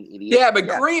without saying, idiot. Yeah, but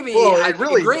gravy. Well, I it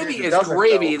really- gravy it is doesn't,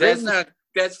 gravy. though. That's Gravy's- not.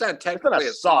 That's not It's not technically a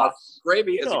a sauce. sauce.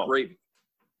 Gravy is a No. gravy.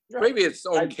 Right. Gravy is its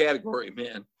own I- category,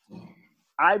 man.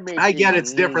 I get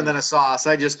it's different than a sauce.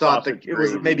 I just thought that Sausage it was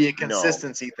gravy. maybe a No.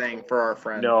 consistency thing for our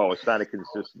friend. No, it's not a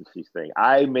consistency thing.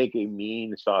 I make a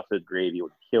mean sausage gravy. It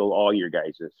would kill all your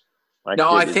guys's. My No,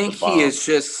 shit I is think the he bomb. is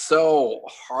just so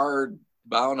hard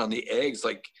bound on the eggs.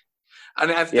 Like,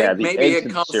 and I think Yeah, the maybe eggs it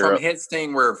and comes from syrup. his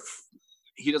thing where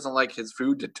he doesn't like his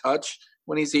food to touch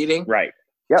when he's eating. Right.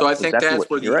 Yep, So I think exactly that's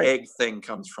where the you're right. egg thing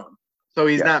comes from. So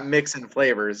he's Yeah. not mixing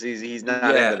flavors. He's not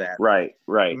Yeah. into that. Right.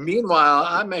 Meanwhile,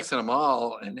 I'm mixing them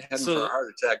all and heading So- for a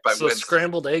heart attack by So Wednesday.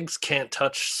 scrambled eggs can't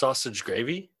touch sausage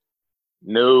gravy?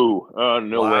 No.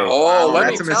 No Wow. way. Oh, Wow, let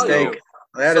that's me a tell mistake. you.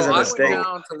 That is a I mistake. went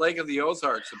down to Lake of the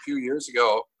Ozarks a few years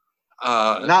ago.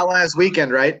 Not last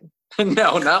weekend, right?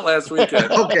 No, not last weekend.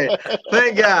 Okay,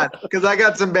 thank God, because I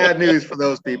got some bad news for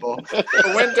those people.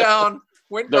 I went down.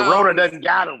 The Rona doesn't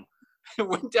got him.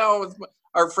 Went down with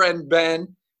our friend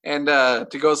Ben and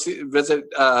to go visit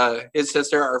his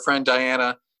sister, our friend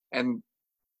Diana. And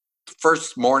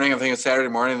first morning, I think it's Saturday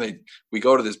morning, we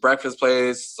go to this breakfast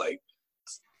place, like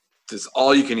this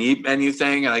all-you-can-eat menu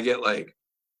thing, and I get like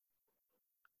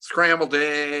scrambled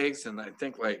eggs and I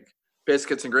think like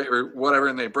biscuits and gravy or whatever,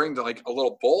 and they bring like a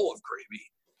little bowl of gravy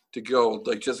to go,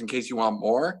 like just in case you want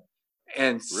more.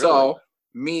 And so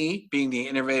me, being the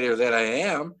innovator that I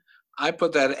am, I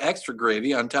put that extra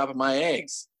gravy on top of my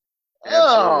eggs.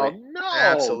 Oh no!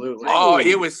 Absolutely. Oh,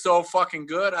 it was so fucking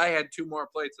good. I had 2 more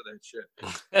plates of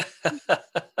that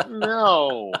shit.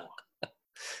 No.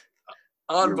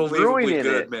 Unbelievably ruining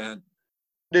good, it. man.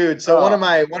 Dude, so one Oh.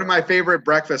 of my favorite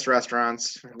breakfast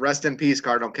restaurants, rest in peace,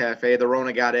 Cardinal Cafe. The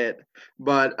Rona got it,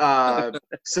 but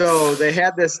so they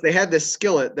had this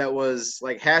skillet that was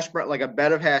like like a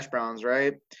bed of hash browns,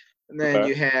 right? And then Okay.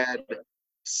 you had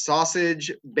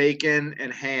sausage, bacon,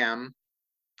 and ham,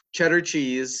 cheddar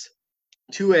cheese,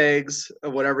 2 eggs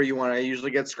of whatever you want. I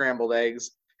usually get scrambled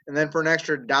eggs. And then for an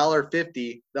extra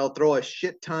 $1.50, they'll throw a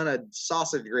shit ton of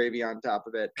sausage gravy on top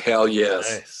of it. Hell yes.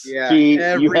 Nice. Yeah, See, you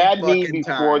every had me fucking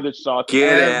before time. the sausage.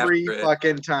 Get Every after it.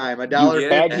 fucking time. Get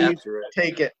 $1.50, after it.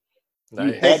 take it. You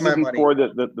Nice. had my me money. before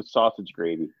the sausage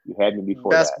gravy. You had me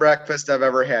before Best that. breakfast I've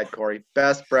ever had, Corey.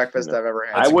 Best breakfast No. I've ever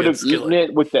had. I That's a would good have eaten skillet.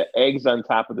 it with the eggs on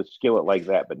top of the skillet like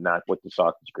that, but not with the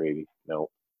sausage gravy. No.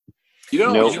 You don't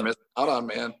know Nope. what you're missing out on,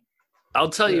 man. I'll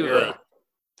tell you, Yeah.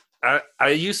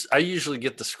 I usually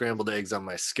get the scrambled eggs on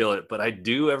my skillet, but I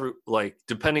do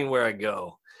depending where I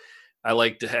go, I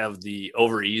like to have the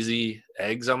over easy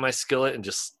eggs on my skillet and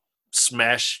just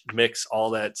mix all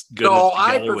that goodness No,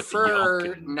 I together with the yolk.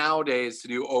 prefer nowadays to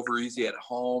do over easy at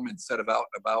home instead of out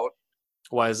and about.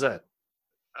 Why is that?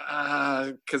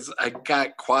 Because I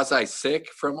got quasi sick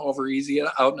from over easy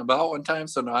out and about one time,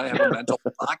 so now I have a mental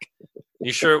block.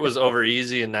 You sure it was over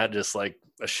easy and not just like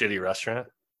a shitty restaurant?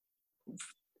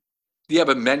 Yeah,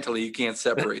 but mentally you can't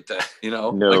separate that,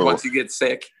 No. Like once you get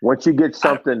sick. Once you get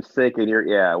something sick and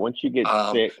once you get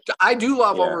sick. I do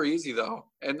love over easy though.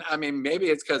 And I mean, maybe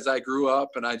it's because I grew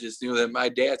up and I just knew that my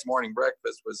dad's morning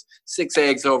breakfast was 6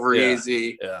 eggs over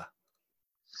easy. Yeah.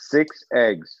 6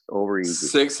 eggs over easy.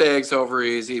 6 eggs over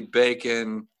easy,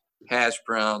 bacon, hash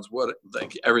browns,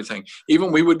 like everything.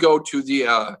 Even we would go to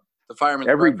the fireman's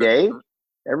every breakfast. day?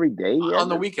 Every day? On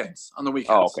the weekends. On the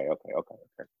weekends. Oh, okay.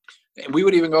 And we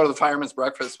would even go to the fireman's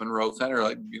breakfast in Monroe Center,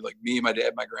 like be like me, my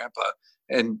dad, my grandpa,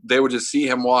 and they would just see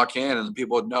him walk in, and the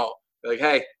people would know, like,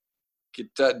 "Hey,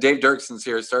 get Dave Dirkson's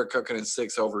here. Start cooking his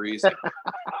 6 over easy."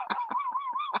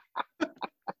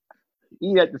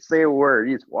 He had to say a word.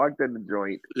 He just walked in the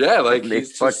joint. Yeah, like they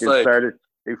he's just like started.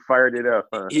 They fired it up.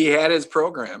 Huh? He had his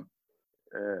program.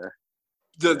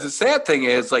 The sad thing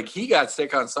is, like, he got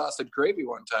sick on sausage gravy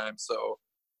one time, so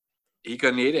he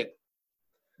couldn't eat it.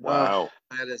 Wow.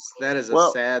 That is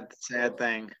a sad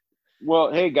thing.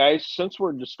 Well, hey guys, since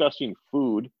we're discussing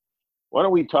food, why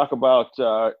don't we talk about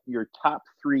your top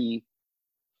 3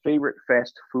 favorite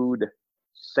fast food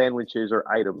sandwiches or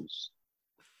items?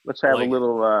 Let's have a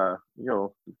little,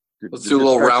 let's do a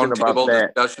little round table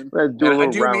discussion. Let's do a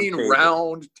little I do mean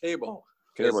round table.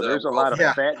 There's a lot of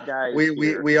fat guys.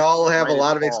 We all have a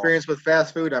lot of experience with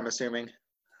fast food, I'm assuming.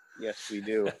 Yes, we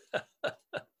do.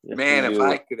 Man, if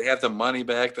I could have the money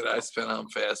back that I spent on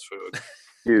fast food.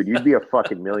 Dude, you'd be a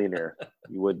fucking millionaire.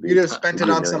 You would be. You'd have spent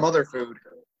it on some other food.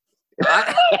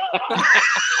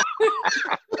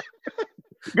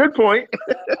 Good point.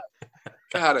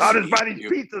 God, I'll just buy these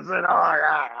pizzas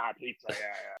and pizza. Yeah.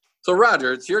 So,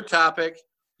 Roger, it's your topic.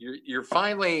 You're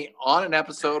finally on an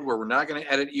episode where we're not going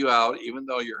to edit you out, even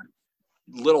though you're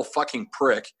a little fucking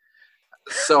prick.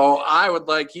 So I would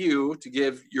like you to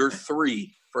give your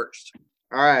 3 first.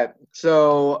 All right.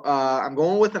 So I'm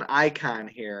going with an icon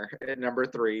here at number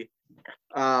 3.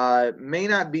 May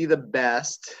not be the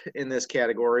best in this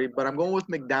category, but I'm going with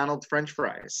McDonald's French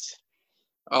fries.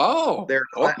 Oh, they're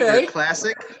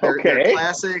classic. They're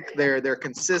classic. They're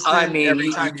consistent. I mean,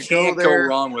 every time you can't go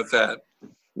wrong with that.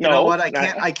 You know what?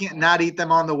 I can't not eat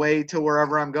them on the way to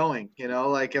wherever I'm going.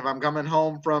 Like if I'm coming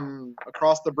home from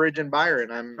across the bridge in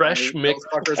Byron, I'm fresh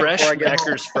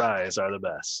Macker's fries are the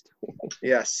best.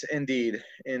 Yes, indeed.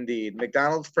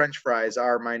 McDonald's French fries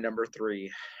are my number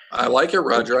 3. I like it,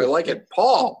 Roger. I like it,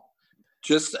 Paul.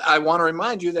 I want to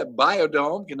remind you that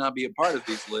Biodome cannot be a part of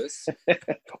these lists,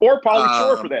 or Pauly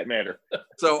Shore for that matter.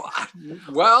 So,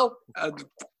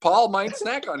 Paul might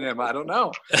snack on him. I don't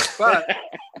know, but.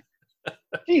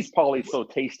 Geez, Paulie's so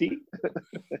tasty.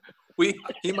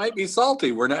 He might be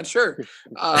salty. We're not sure.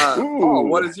 Paul,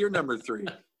 what is your number 3?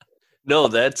 No,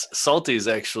 that's salty is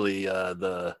actually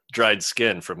the dried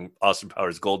skin from Austin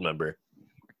Powers Goldmember.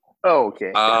 Oh,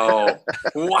 okay. Oh,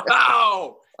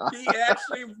 wow. He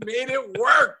actually made it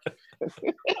work.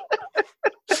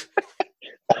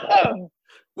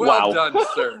 Well done,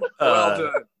 sir. Well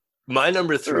done. My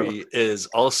number 3 is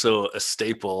also a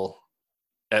staple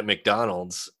at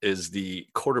McDonald's, is the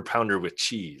quarter pounder with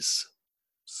cheese.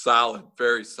 Solid,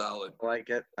 very solid.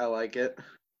 I like it.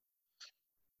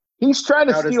 He's trying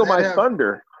to steal my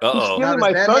thunder. He's stealing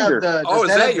my thunder.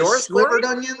 Is that yours? Slivered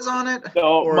onions on it?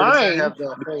 No, or mine. Does it have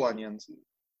the whole onions?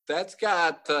 That's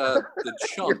got the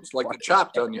chunks, like the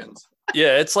chopped onions.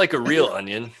 Yeah, it's like a real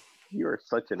onion. You are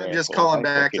such an asshole. Just calling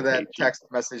back to that text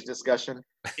message discussion.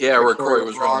 Yeah, where Corey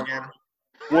was wrong.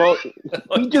 Well,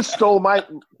 he just stole my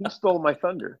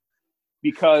thunder,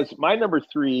 because my number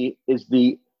 3 is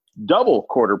the double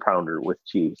quarter pounder with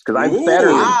cheese, because I'm fatter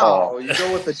than Paul. You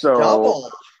go with the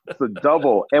double. It's the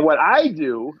double. And what I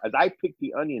do is I pick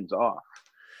the onions off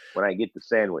when I get the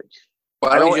sandwich.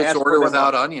 Why don't you just order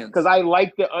without onions? Because I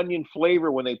like the onion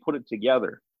flavor when they put it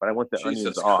together, but I want the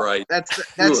onions off. Christ. That's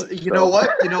you know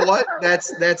what?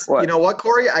 That's what? You know what,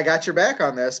 Corey? I got your back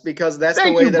on this, because that's Thank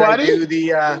the way you, that buddy. I do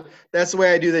the that's the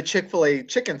way I do the Chick-fil-A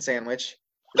chicken sandwich.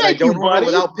 Thank I don't you, order buddy.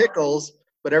 without pickles,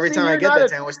 but every time I you're get not that a-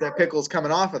 sandwich, that pickle's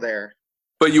coming off of there.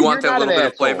 But you want that little bit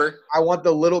of flavor? I want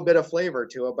the little bit of flavor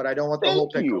to it, but I don't want the whole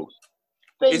Thank pickle. you.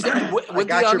 Thank Is you. it with the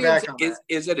got your onions? back on that.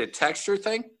 Is it a texture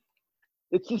thing?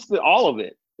 It's just all of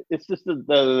it. It's just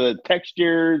the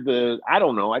texture. I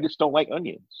don't know. I just don't like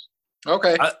onions.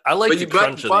 Okay. I like But the you-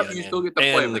 crunch but of the you onion still get the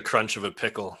and flavor. the crunch of a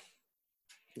pickle.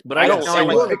 But I I don't don't Now, I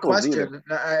like do have a pickles question.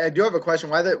 I do have a question.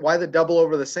 Why the double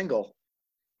over the single?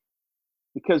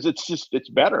 Because it's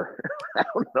better. I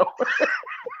don't know.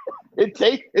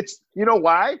 It's you know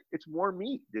why? It's more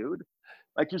meat, dude.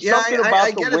 Like there's something about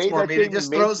I the get way it's more that meat. they It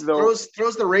just make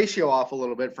throws the ratio off a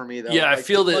little bit for me though. Yeah, I Like,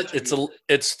 feel too that much it's meat.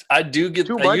 I Too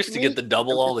used to much get the meat?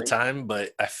 double Don't you all the think? time,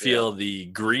 but I feel the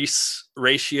grease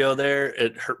ratio there,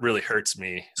 really hurts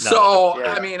me. So,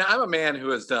 Yeah. I mean, I'm a man who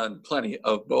has done plenty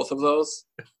of both of those.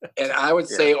 And I would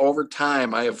Yeah. say over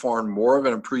time, I have formed more of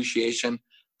an appreciation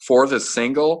for the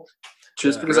single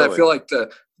just Yeah. because I Really? feel like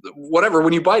whatever,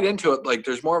 when you bite into it, like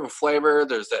there's more of a flavor.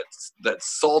 There's that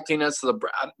saltiness of the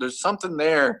brown. There's something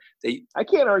there that I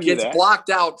can't argue gets that. blocked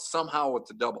out somehow with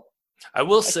the double. I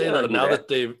will say can't though, argue now that.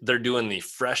 that they're doing the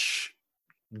fresh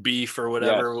beef or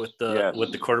whatever Yes,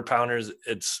 with the quarter pounders,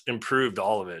 it's improved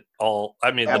all of it. The double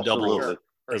Absolutely.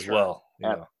 For as sure. well. You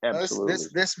know. Absolutely.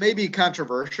 This may be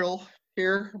controversial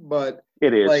here, but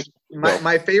It is. like No.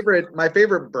 my favorite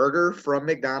burger from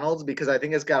McDonald's, because I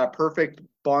think it's got a perfect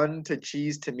bun to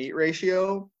cheese to meat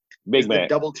ratio, Big is the Mac.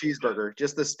 double cheeseburger,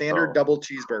 just the standard Oh. double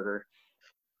cheeseburger.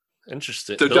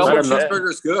 Interesting. The Those double are- cheeseburger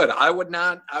is good. I would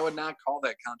not call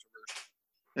that controversial.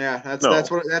 Yeah,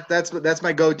 No. that's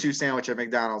my go-to sandwich at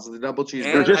McDonald's, the double And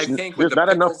cheeseburger. just- I think with there's the not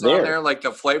enough pickles on there. there, like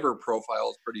the flavor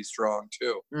profile is pretty strong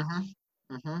too.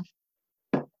 Mm-hmm. Mm-hmm.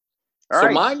 All So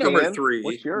right, my number Stan, three,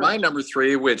 what's yours?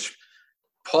 which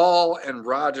Paul and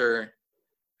Roger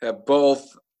have both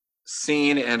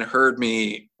seen and heard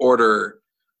me order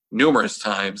numerous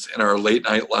times in our late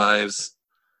night lives,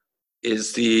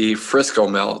 is the Frisco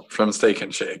Melt from Steak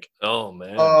and Shake. Oh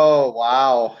man. Oh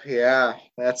wow, yeah,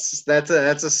 that's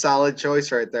a solid choice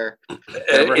right there.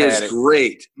 Never It is had it.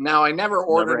 great. Now I never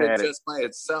ordered had it it. just by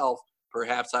itself.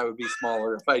 Perhaps I would be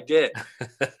smaller if I did.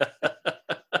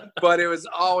 But it was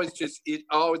always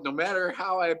no matter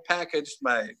how I packaged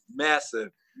my massive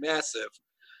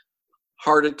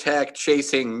heart attack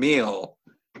chasing meal,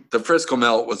 the Frisco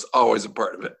Melt was always a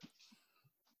part of it.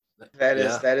 That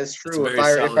Yeah, is a true. If very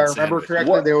I solid remember sandwich. correctly,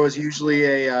 What- there was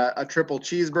usually a triple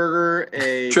cheeseburger,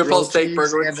 a Triple grilled steak cheese,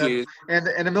 burger with and cheese. and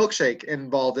a milkshake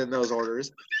involved in those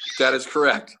orders. That is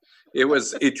correct. It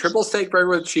was a triple steak burger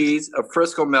with cheese, a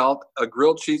Frisco Melt, a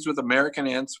grilled cheese with American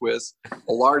and Swiss,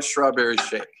 a large strawberry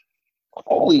shake.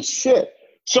 Holy shit.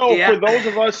 So Yeah. for those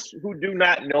of us who do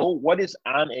not know, what is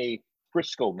on a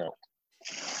Frisco Melt?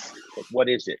 Like, what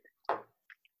is it?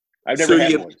 I've never So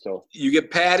had you- one. So You get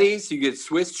patties, you get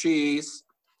Swiss cheese,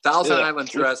 Thousand Ugh. Island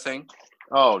dressing.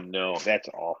 oh no, that's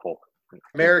awful.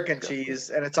 American cheese,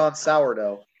 and it's on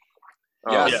sourdough.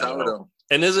 Yeah, Oh, Yeah. sourdough.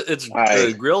 And it's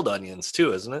I- grilled onions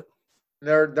too, isn't it?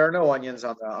 There are no onions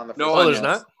on the. No Oh, there's onions.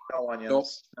 not? No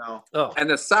onions. No. Oh. And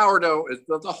the sourdough is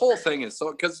the whole thing is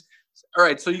so because all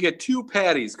right, so you get two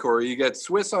patties, Corey. You get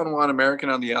Swiss on one, American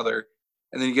on the other,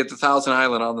 and then you get the Thousand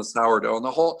Island on the sourdough, and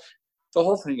the whole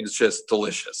thing is just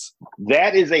delicious.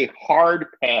 That is a hard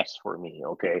pass for me.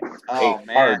 Okay. Oh A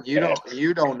man, hard you pass.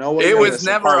 don't know what It you're was missing.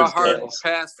 never a hard hard pass.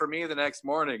 pass for me the next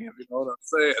morning, if you know what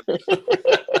I'm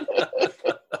saying.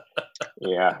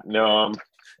 Yeah. No.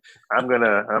 I'm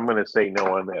gonna say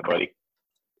no on that, buddy.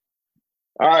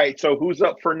 All right. So who's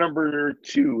up for number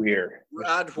 2 here?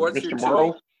 Rod, what's your Mr.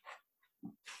 Morrow?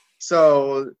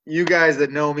 So you guys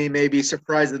that know me may be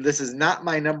surprised that this is not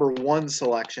my number one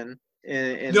selection.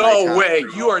 In my No top way.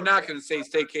 three. You are not going to say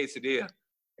steak quesadilla.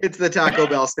 It's the Taco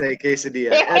Bell steak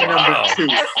quesadilla at Wow. number 2.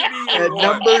 Has to be your At one.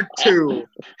 number 2.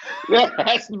 That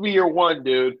has to be your one,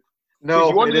 dude. 'Cause No,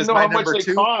 you wanted it to is know my how much number they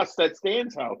 2. cost at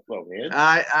Stan's house, though, man.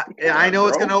 I know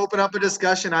it's bro. going to open up a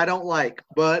discussion I don't like,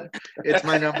 but it's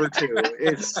my number 2.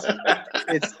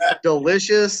 It's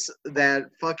delicious. That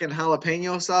fucking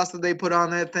jalapeno sauce that they put on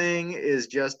that thing is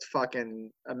just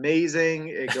fucking amazing.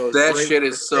 It goes. That great shit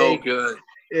with is the so steak. good.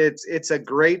 It's a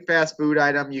great fast food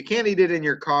item. You can't eat it in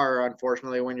your car,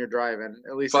 unfortunately, when you're driving.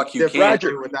 At least Fuck, it's you different can't. to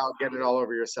do without getting it all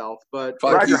over yourself. But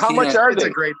Fuck, Roger, you how much can't. are it's they?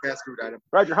 a great fast food item.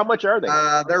 Roger, how much are they?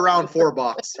 They're around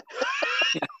 $4.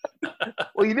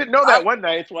 Well, you didn't know that one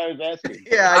night. That's why I was asking.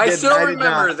 Yeah, I did- still did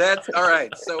remember not. that. All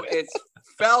right, so it's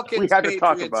Falcons We had to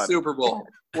talk Patriots about it. Super Bowl.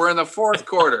 We're in the fourth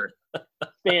quarter.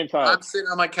 Stan's I'm house. sitting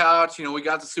on my couch. You know, we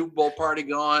got the Super Bowl party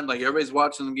going. Like everybody's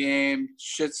watching the game.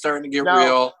 Shit's starting to get Now-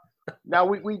 real. Now,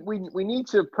 we need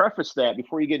to preface that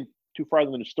before you get too far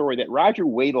into the story that Roger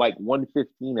weighed like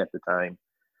 115 at the time.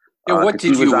 Yeah, what 'cause he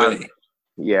did you was on- weigh?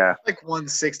 Yeah. Like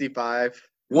 165.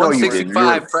 No, you didn't.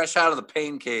 165, You're- fresh out of the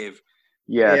pain cave.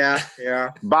 Yeah. Yeah.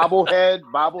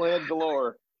 Bobblehead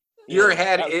galore. Your Yeah,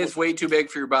 head that was- is way too big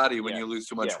for your body when Yeah. you lose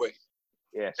too much Yeah. weight.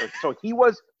 Yeah, so he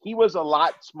was a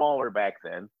lot smaller back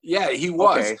then. Yeah, he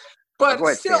was. Okay. But Go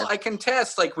ahead, still, Stan. I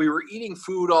contest. Like we were eating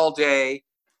food all day.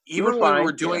 Even were when we fine,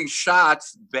 were doing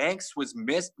shots, Banks was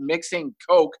mixing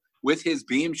Coke with his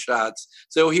beam shots.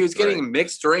 So he was getting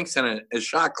mixed drinks in a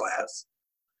shot glass.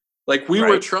 Like, we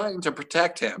were trying to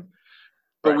protect him.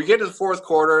 But we get to the fourth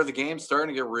quarter. The game's starting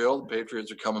to get real. The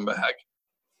Patriots are coming back.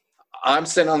 I'm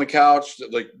sitting on the couch.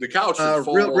 Like, the couch is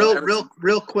full.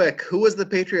 Real quick. Who was the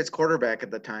Patriots quarterback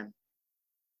at the time?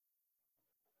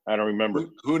 I don't remember.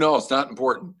 Who knows? Not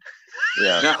important.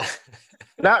 Yeah. Now,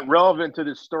 not relevant to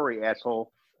this story,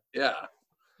 asshole. Yeah.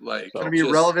 Like, it's going to be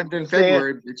relevant in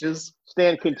February, bitches.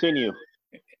 Stan, continue.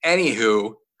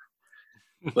 Anywho,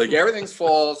 like, everything's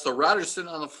full. So Rodgers sitting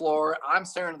on the floor. I'm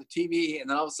staring at the TV, and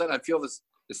then all of a sudden I feel this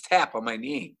tap on my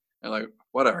knee. And I'm like,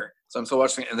 whatever. So I'm still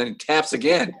watching it, and then he taps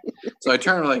again. So I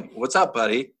turn and I'm like, what's up,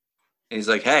 buddy? And he's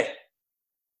like, hey.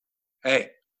 I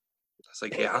was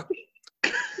like, yeah.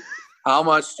 How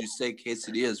much do steak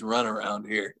quesadillas run around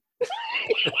here?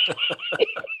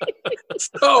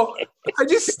 So I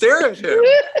just stare at him.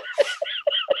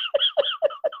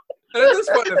 And at this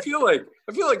point, I feel like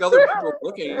other people are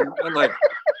looking, and I'm like,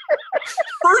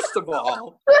 first of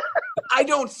all, I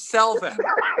don't sell them.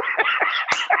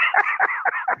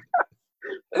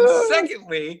 And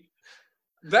secondly,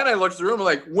 then I looked through and I'm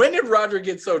like, when did Roger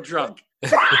get so drunk?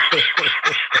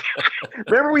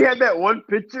 Remember we had that one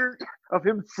picture of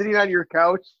him sitting on your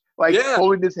couch, like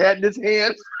holding his hat in his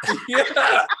hand?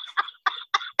 Yeah.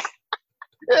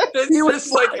 It's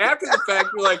just like after the fact,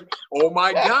 we're like, oh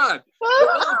my God,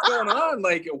 what's going on?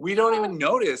 Like, we don't even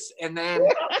notice. And then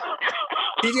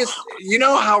he just, you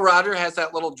know how Roger has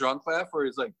that little drunk laugh where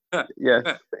he's like, yes.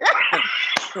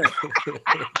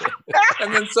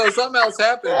 And then so something else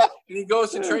happens and he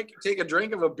goes to take a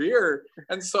drink of a beer.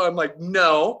 And so I'm like,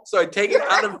 no. So I take it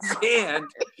out of his hand.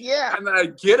 Yeah. And then I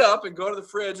get up and go to the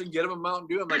fridge and get him a Mountain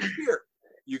Dew. I'm like, here,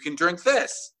 you can drink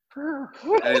this. And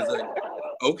he's like,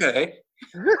 okay.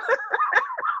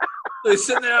 They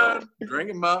sit down,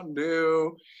 drinking Mountain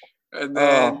Dew, and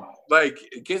then like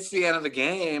it gets to the end of the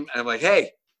game, and I'm like, hey,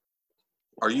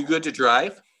 are you good to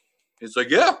drive? He's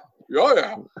like, yeah,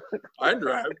 I can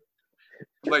drive.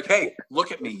 I'm like, hey,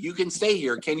 look at me. You can stay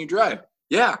here. Can you drive?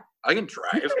 Yeah, I can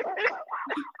drive.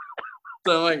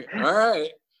 So I'm like, all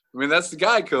right. I mean, that's the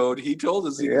guy code. He told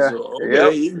us. He was,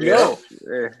 okay, you can go.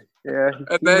 Yeah.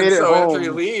 And then so after he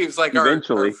leaves, like our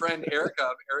friend Erica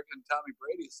and Tommy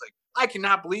Brady is like, I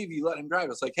cannot believe you let him drive.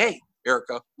 It's like, hey,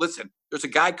 Erica, listen, there's a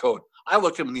guy code. I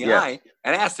looked him in the eye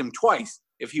and asked him twice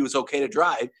if he was okay to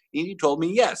drive, and he told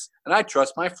me yes. And I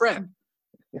trust my friend.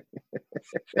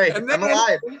 Hey, and then,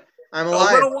 I'm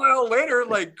alive. A little while later,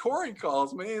 like Corey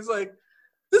calls me. He's like,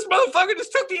 this motherfucker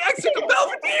just took the exit to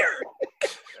Belvedere.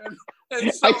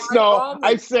 And so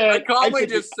I calmly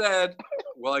just said,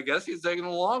 well, I guess he's taking a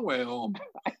long way home.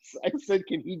 I said,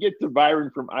 can he get to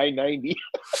Byron from I-90?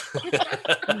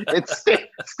 And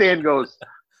Stan goes,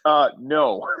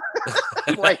 no.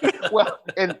 Like, well,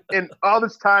 and all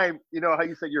this time, you know how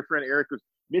you said your friend Eric was,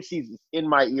 Missy's in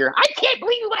my ear. I can't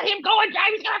believe you let him go and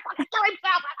drive. He's going to fucking kill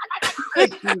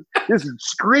himself. He's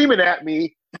screaming at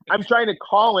me. I'm trying to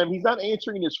call him. He's not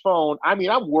answering his phone. I mean,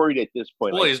 I'm worried at this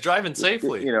point. Well, he's driving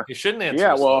safely. You know, he shouldn't answer.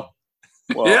 Yeah, his phone.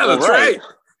 Well, yeah, that's right.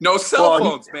 No cell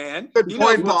phones, man. Good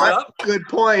point, Paul. Good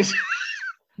point.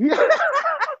 Yeah.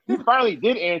 He finally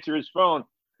did answer his phone.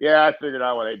 Yeah, I figured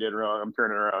out what I did wrong. I'm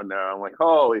turning around now. I'm like,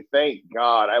 holy, thank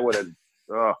God. I would have.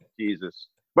 Oh, Jesus.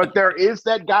 But there is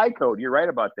that guy code. You're right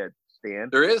about that, Stan.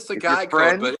 There is the guy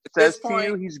code, but at this point, to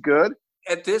you he's good.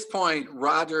 At this point,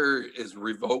 Roger is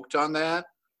revoked on that.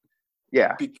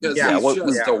 Yeah, because he's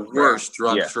just the worst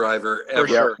drunk driver ever.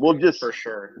 Sure. For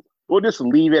sure. We'll just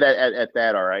leave it at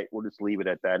that. All right, we'll just leave it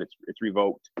at that. It's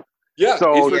revoked. Yeah,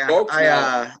 so he's revoked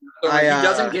now.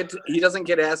 He doesn't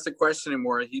get asked the question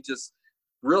anymore. He just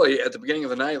really at the beginning of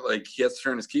the night, like he has to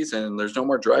turn his keys in, and there's no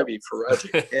more driving for Roger.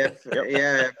 If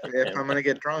I'm gonna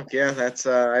get drunk, that's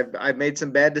I've made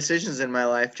some bad decisions in my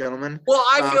life, gentlemen. Well,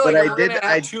 I feel like if we're gonna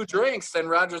have 2 drinks, then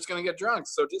Roger's gonna get drunk.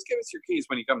 So just give us your keys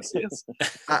when you come see us.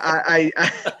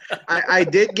 I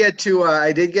did get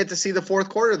to see the fourth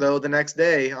quarter though the next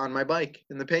day on my bike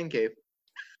in the Pain Cave.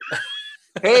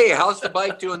 Hey, how's the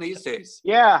bike doing these days?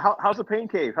 Yeah, how's the Pain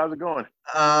Cave? How's it going?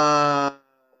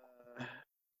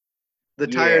 The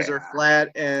tires are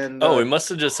flat and we must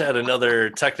have just had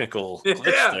another technical glitch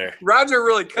there. Roger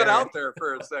really cut out there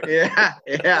for a second.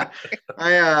 Yeah.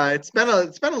 It's been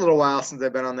a little while since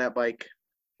I've been on that bike.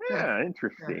 Yeah,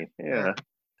 interesting. Yeah.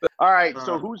 All right,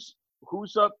 so who's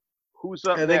up?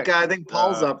 I think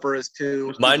Paul's up for his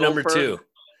 2. My number 2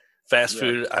 fast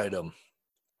food item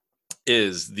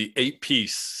is the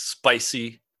 8-piece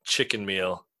spicy chicken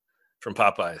meal from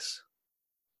Popeyes.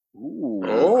 Ooh.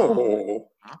 Oh.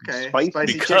 Okay.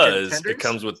 Spicy because it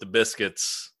comes with the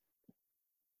biscuits.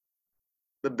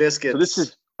 The biscuits. So this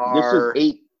is are This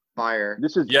is 8. fire.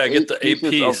 This is Yeah, get the 8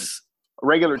 pieces of piece.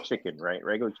 regular chicken, right?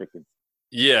 Regular chicken.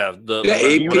 Yeah, the Yeah,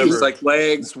 8 whatever. pieces, like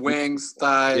legs, wings,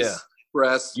 thighs, Yeah.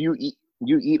 breasts. Do you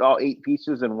eat all 8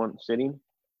 pieces in one sitting?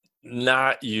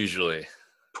 Not usually.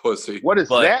 Pussy. What does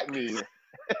But- that mean?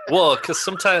 Well, because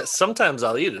sometimes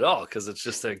I'll eat it all because it's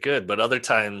just that good. But other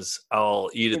times I'll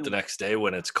eat it the next day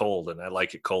when it's cold, and I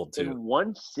like it cold too. In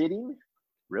one sitting?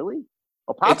 Really?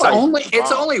 Oh, It's Popeyes is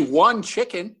bomb. only one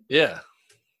chicken. Yeah,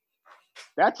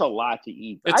 That's a lot to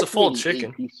eat. It's I a full can't eat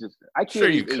chicken. 8 pieces. I can't Sure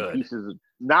you eat 8 could. pieces.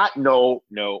 Not no.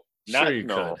 sure you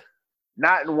no. could.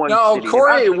 Not in one No, sitting.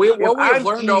 Corey, If what we have I'm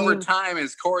learned over eating- time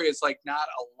is Corey is like not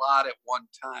a lot at one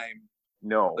time.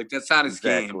 No. Like that's not his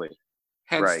game. Exactly.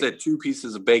 Hence Right. the 2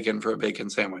 pieces of bacon for a bacon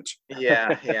sandwich.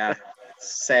 Yeah.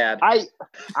 Sad. I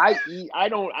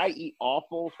eat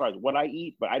awful as far as what I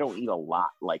eat, but I don't eat a lot.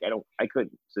 Like I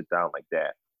couldn't sit down like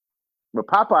that. But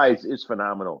Popeyes is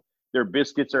phenomenal. Their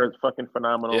biscuits are fucking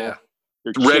phenomenal. Yeah.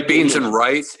 Their Red chicken beans is- and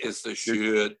rice is the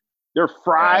shit. Their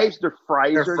fries, Their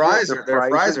fries are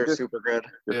good. super good.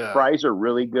 Their Yeah. fries are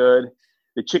really good.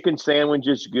 The chicken sandwich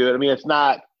is good. I mean, it's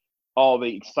not all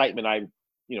the excitement I've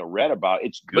read about.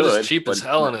 It's good, But it's cheap as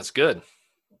hell and it's good.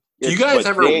 Do you guys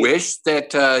ever wish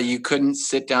that you couldn't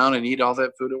sit down and eat all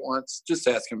that food at once? Just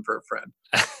asking for a friend.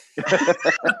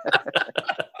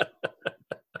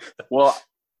 Well,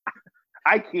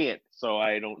 I can't, so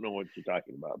I don't know what you're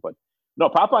talking about. But no,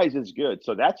 Popeyes is good.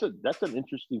 So that's an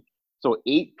interesting. So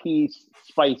 8-piece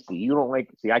spicy. You don't like?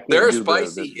 See, I can't. Their do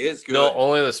spicy is good. No,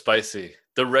 only the spicy.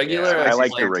 The regular, I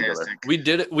like Spicy's the regular. fantastic. we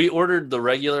did it. We ordered the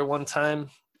regular one time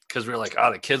because we were like,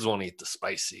 the kids won't eat the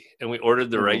spicy, and we ordered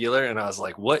the Mhm. regular, and I was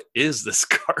like, what is this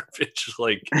garbage?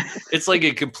 Like, it's like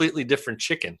a completely different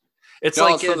chicken. It's No,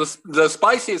 like so the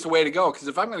spicy is the way to go. Because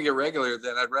if I'm going to get regular,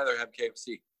 then I'd rather have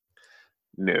KFC.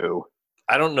 No,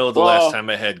 I don't know the Well- last time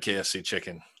I had KFC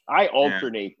chicken. I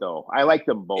alternate though. I like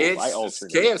them both. I It's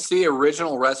alternate. KFC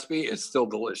original recipe is still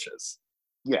delicious.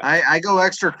 Yeah, I go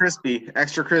extra crispy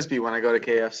when I go to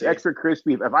KFC. extra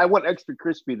crispy. If I want extra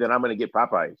crispy, then I'm going to get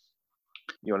Popeyes.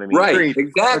 You know what I mean? Right, Agreed.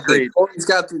 exactly. Agreed.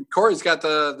 Corey's got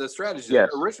the strategy. Yes.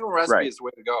 Original recipe Right. is the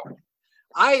way to go.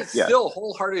 I Yes. still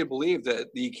wholeheartedly believe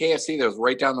that the KFC that was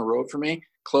right down the road for me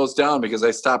closed down because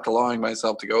I stopped allowing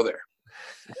myself to go there.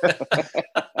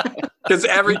 Because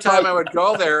every time I would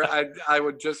go there, I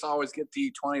would just always get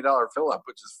the $20 fill up,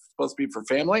 which is supposed to be for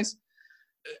families.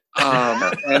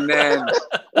 And then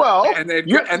Well,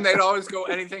 they'd always go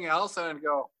anything else, and I'd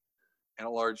go and a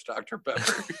large Dr.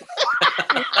 Pepper.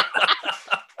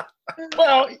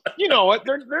 well, you know what?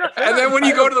 They're And then when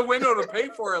you go to the window to pay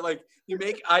for it, like you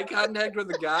make eye contact with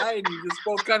the guy, and you just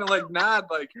both kind of like nod,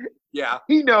 like, yeah,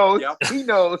 he knows. Yep. He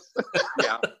knows.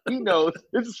 yeah. He knows.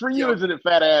 This is for you, Yep. isn't it,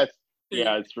 fat ass?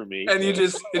 Yeah, it's for me. And you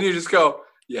just go,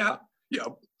 yeah, yep.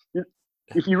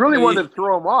 If you really wanted to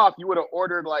throw him off, you would have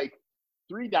ordered like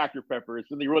 3 Dr. Peppers,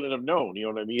 and they wouldn't have known. You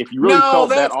know what I mean? If you really No, felt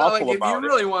that that's not awful like if about you it.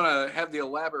 really want to have the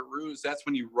elaborate ruse, that's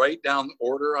when you write down the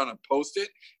order on a Post-it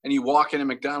and you walk into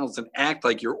McDonald's and act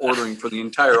like you're ordering for the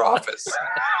entire office.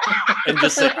 And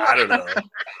just say, I don't know.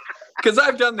 Because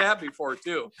I've done that before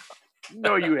too.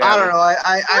 No, you haven't. I don't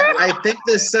know. I think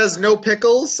this says no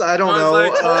pickles. I don't I know. was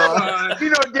like, hold on. You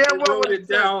know damn well Wrote what it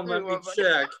down. Let me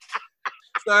check.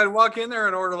 So I'd walk in there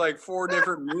and order like 4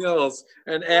 different meals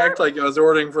and act like I was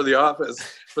ordering for the office.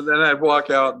 But then I'd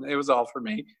walk out and it was all for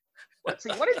me. Let's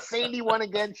see. What did Sandy want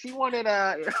again? She wanted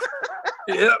Yep.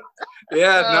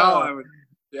 Yeah. No. I would.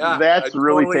 Yeah. That's I'd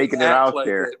really totally taking it act out like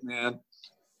there. it, man.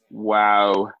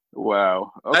 Wow.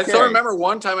 Okay. I still remember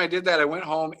one time I did that. I went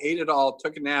home, ate it all,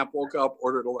 took a nap, woke up,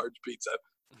 ordered a large pizza.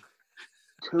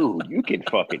 Dude, you can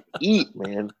fucking eat,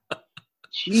 man.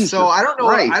 Jesus So I don't know.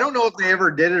 Christ. I don't know if they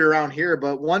ever did it around here,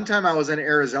 but one time I was in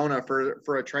Arizona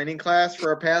for a training class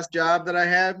for a past job that I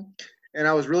had, and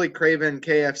I was really craving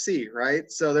KFC.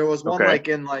 Right, so there was one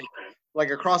Okay. like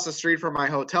across the street from my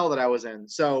hotel that I was in.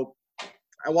 So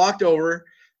I walked over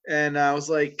and I was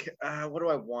like, "What do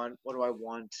I want? What do I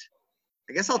want?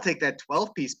 I guess I'll take that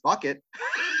 12-piece bucket."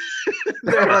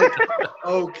 They're like,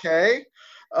 "Okay."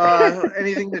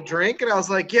 Anything to drink? And I was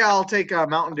like, yeah, I'll take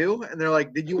Mountain Dew. And they're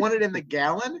like, did you want it in the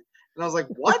gallon? And I was like,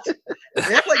 what? They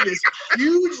have like this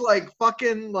huge, like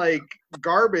fucking like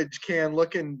garbage can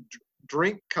looking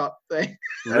drink cup thing.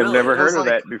 I've never I was heard of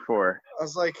like- that before. I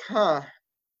was like, huh.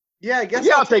 Yeah, I guess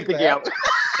Yeah, I'll take the that. gallon.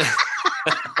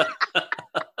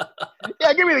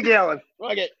 Yeah, give me the gallon.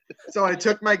 Okay. So I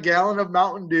took my gallon of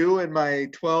Mountain Dew and my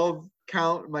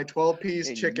 12-piece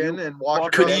And chicken you and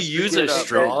walked Could across you the use street a up.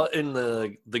 straw in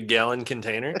the gallon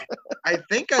container? I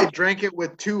think I drank it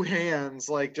with 2 hands,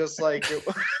 like just like it,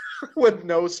 with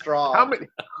no straw.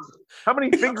 How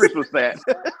many fingers was that?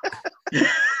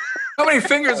 How many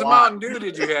fingers of Mountain Dew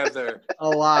did you have there? A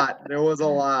lot. There was a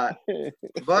lot.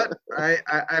 But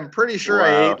I'm pretty sure Wow.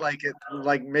 I ate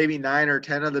like maybe 9 or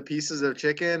 10 of the pieces of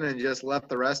chicken and just left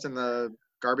the rest in the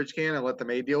garbage can and let the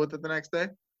maid deal with it the next day.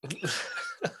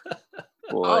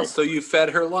 Boy. Oh, so you fed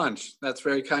her lunch. That's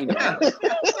very kind of you.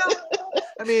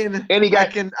 I mean, And he got-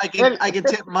 I can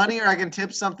tip money or I can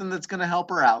tip something that's gonna help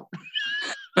her out.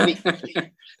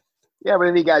 Yeah, but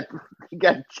then he got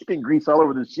chicken grease all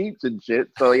over the sheets and shit.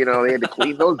 So they had to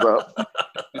clean those up.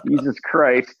 Jesus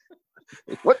Christ!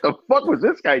 What the fuck was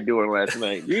this guy doing last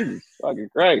night? Jesus fucking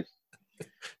Christ!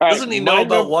 All right, Doesn't he know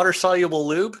about water soluble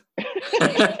lube?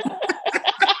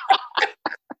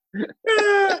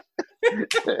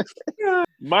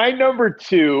 My number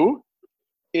 2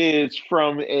 is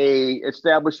from a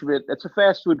establishment that's a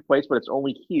fast food place, but it's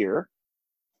only here.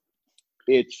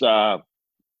 It's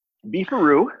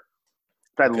Beefaroo.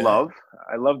 I love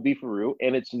Beefaroo,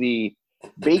 and it's the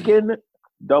bacon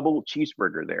double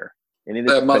cheeseburger there, and it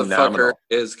is That motherfucker phenomenal.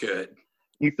 is good.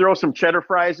 You throw some cheddar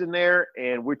fries in there,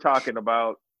 and we're talking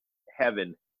about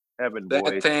heaven, That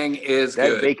boys. thing is That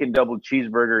good. bacon double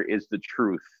cheeseburger is the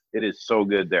truth. It is so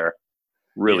good there,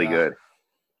 really Yeah. good,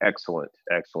 excellent.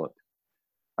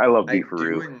 I love I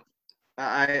Beefaroo. do,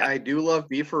 I do love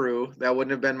Beefaroo. That wouldn't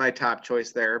have been my top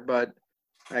choice there, but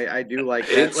I do like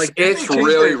that. It's Like, didn't it's they change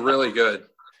really their- really good.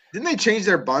 Didn't they change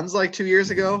their buns like 2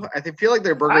 years ago? I feel like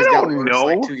their burgers I got don't worse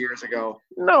like know. 2 years ago.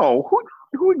 No,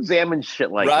 who examines shit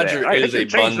like Roger that? I is think a they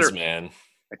changed buns their- man.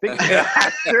 I think yeah,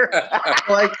 sure.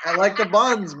 I like the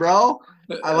buns, bro.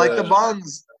 I like the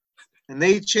buns. And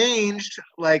they changed,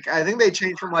 like, I think they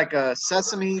changed from like a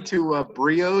sesame to a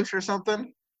brioche or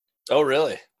something. Oh,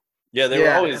 really? Yeah, they were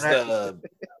Yeah, always and the.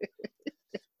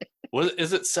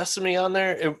 Is it sesame on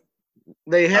there?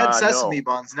 They had No. sesame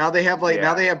buns. Now they have Yeah.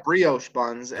 now they have brioche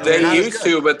buns. And they're They not as used good.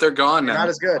 to, but they're gone They're now. not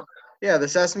as good. Yeah, the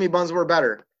sesame buns were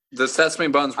better. The sesame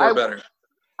buns were better.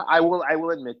 I will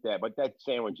admit that, but that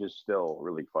sandwich is still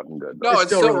really fucking good. though. No,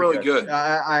 it's still really good.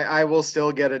 I will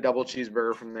still get a double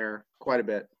cheeseburger from there quite a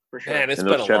bit for sure. Man, it's And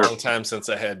been those a cheddar- long time since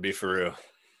I had beefaroo.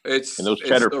 It's And those it's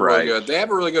cheddar still really fries. good. They have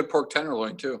a really good pork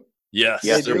tenderloin too. Yes,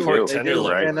 Yes, their they pork do. They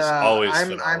tenderloin right. And is always I'm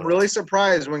phenomenal. really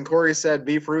surprised when Corey said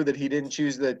Beefaroo that he didn't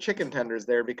choose the chicken tenders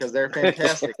there because they're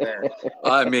fantastic there.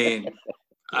 I mean,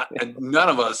 none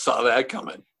of us saw that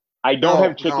coming. I don't No,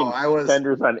 have chicken no, I was-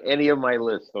 tenders on any of my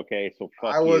lists. Okay, so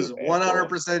fuck I was you,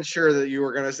 100% sure that you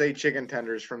were going to say chicken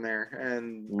tenders from there,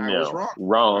 and I was asshole. wrong. I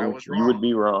Wrong. was You would wrong.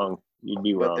 be wrong. You'd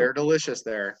be But wrong. they're delicious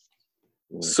there.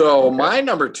 So Okay. my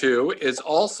number 2 is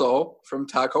also from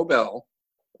Taco Bell,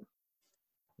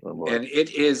 Oh, boy. and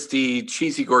it is the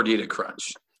cheesy gordita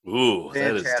crunch. Ooh,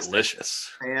 that is Fantastic.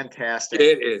 delicious. Fantastic.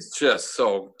 It is just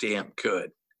so damn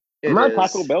good. I'm not a It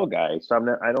Taco is. Bell guy, so I've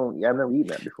never eaten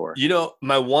that before. You know,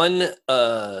 my one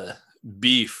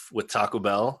beef with Taco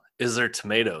Bell is their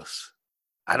tomatoes.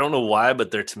 I don't know why,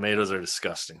 but their tomatoes are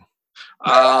disgusting.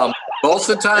 Most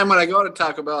of the time when I go to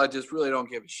Taco Bell, I just really don't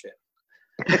give a shit.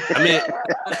 I mean,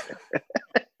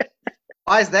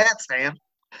 Why is that, Sam?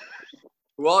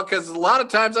 Well, because a lot of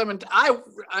times I'm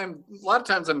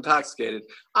intoxicated.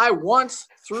 I once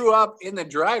threw up in the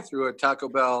drive-thru at Taco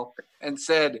Bell and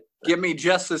said, "Give me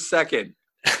just a second,"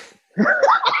 so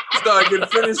I could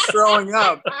finish throwing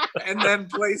up and then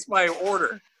place my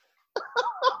order.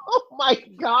 Oh my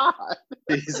god!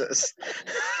 Jesus.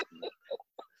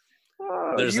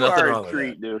 Oh, There's you nothing are wrong a with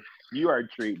treat, dude. You are a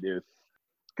treat, dude.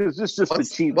 Because this is just What's,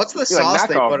 the cheap. what's the you're like sauce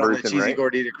they knockoff put on the version, cheesy right?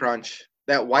 gordita crunch?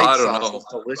 That white I don't sauce know. is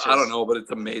delicious. I don't know, but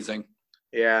it's amazing.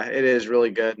 Yeah, it is really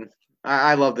good.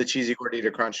 I love the cheesy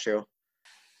gordita crunch too.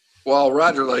 Well,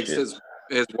 Roger likes Shit.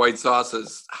 his white sauce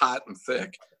is hot and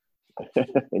thick.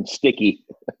 And sticky.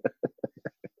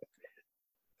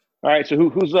 All right, so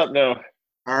who's up now?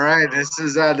 All right, this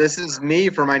is me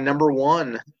for my number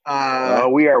one.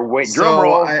 We are wait. Drum So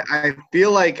roll. I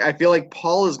feel like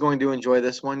Paul is going to enjoy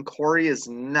this one. Corey is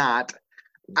not.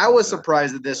 I was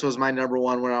surprised that this was my number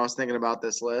one when I was thinking about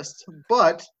this list,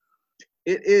 but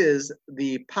it is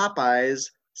the Popeyes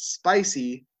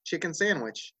spicy chicken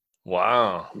sandwich.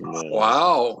 wow. No,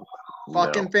 Wow.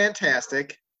 Fucking no.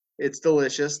 fantastic. It's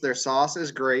delicious. Their sauce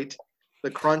is great.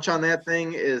 The crunch on that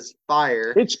thing is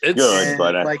fire. It's It's- good, And,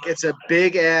 but like it's a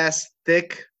big ass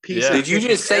thick piece. Yeah. Of Did you chicken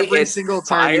just say every it's single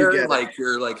time you fire get it. like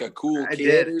you're like a cool I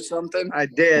kid did. or something? I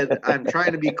did. I'm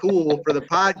trying to be cool for the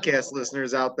podcast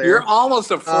listeners out there. You're almost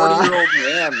a 40-year-old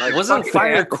man. Like Wasn't fuck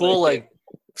fire that. cool like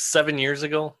 7 years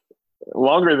ago?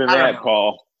 longer than I don't that, know.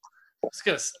 Paul.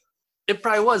 It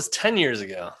probably was 10 years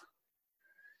ago.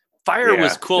 Fire Yeah,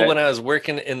 was cool that- when I was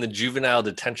working in the juvenile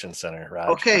detention center, Raj.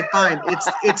 Okay, fine.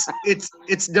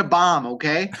 It's the bomb.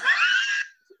 Okay,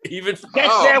 Even That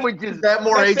Oh, sandwich is is that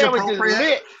more that age sandwich appropriate? Is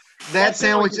lit. That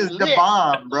sandwich is the lit.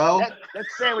 bomb, bro. That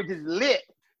sandwich is lit.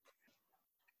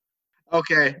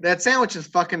 Okay, that sandwich is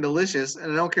fucking delicious,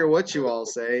 and I don't care what you all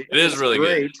say. It is It's really good.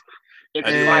 great, It's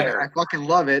I do and like fire. I fucking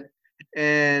love it.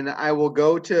 And I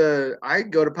go to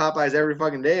Popeyes every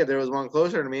fucking day if there was one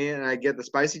closer to me, and I get the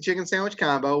spicy chicken sandwich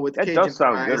combo with That Cajun does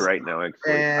sound fries good right now.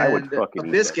 Actually, I would and fucking a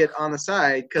eat biscuit on the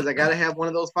side because I gotta have one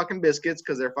of those fucking biscuits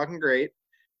because they're fucking great.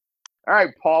 that. All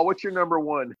right, Paul, what's your number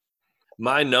one?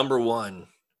 my number one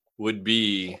would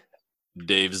be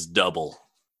Dave's Double.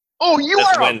 Oh, you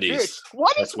That's are Wendy's. a bitch.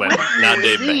 What is That's Wendy's, with you not and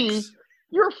Dave me? Banks.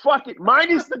 You're fucking. Mine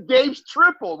is the Dave's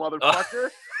triple, motherfucker.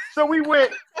 So we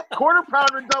went quarter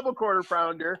pounder, double quarter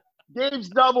pounder, Dave's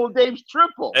double, Dave's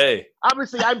triple. Hey,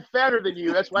 Obviously, I'm fatter than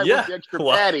you. That's why I Yeah. went the extra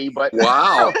Wow. patty. But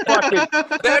Wow. fucking,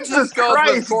 That just goes with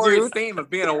Christ, Corey's dude. theme of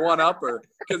being a one-upper.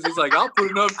 Because he's like, I'll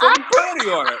put another fucking patty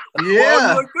on it. Oh,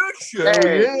 Yeah, you like that shit?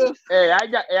 Hey, yeah.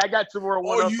 hey, I got some more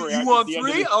one Oh, up. you want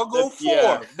three? I'll go four.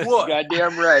 Yeah. What?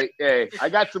 Goddamn right. Hey, I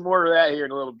got some more of that here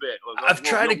in a little bit. I've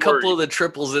tried a couple of the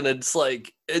triples, and it's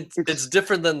like it's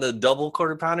different than the double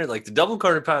quarter pounder. Like the double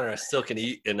quarter pounder, I still can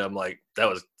eat, and I'm like, that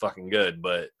was fucking good.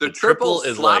 But The triple triple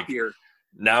is like, sloppier.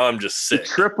 now I'm just The sick.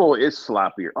 triple is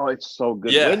sloppier. Oh, it's so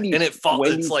good. Yeah, Wendy's, and it falls. It's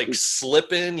Wendy's like is-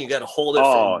 slipping. You got to hold it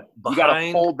oh, from you gotta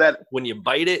behind fold that. when you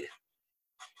bite it,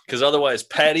 because otherwise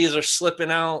patties are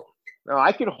slipping out. No,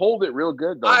 I can hold it real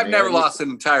good though. I've man. never You- lost an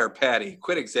entire patty.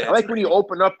 Quit I exaggerating. like when you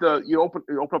open up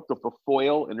the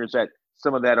foil and there's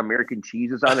some of that American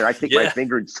cheese is on there. I take my Yeah.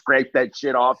 finger and scrape that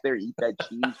shit off there, eat that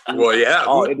cheese. dude. Well, yeah.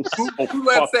 Oh, who, it is so who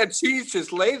lets fuck- that cheese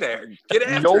just lay there? Get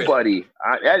after it. Nobody.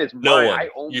 That is No mine. one. I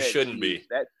own You that shouldn't cheese. be.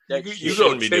 That You shit- go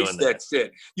shouldn't be chase doing that that.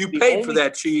 shit. You The paid for only-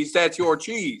 that cheese. That's your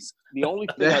cheese. The only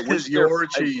thing I That wish is your their-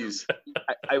 cheese.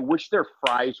 I wish their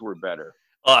fries were better.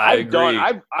 Oh, I agree.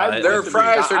 I've Their went to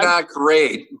fries are McDonald's- not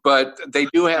great, but they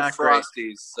do have Not great.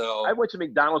 Frosties. So I went to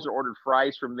McDonald's and ordered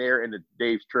fries from there and the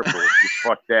Dave's triple. Just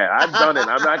fuck that. I've done it.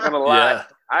 I'm not gonna lie. Yeah.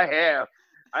 I have.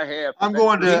 I'm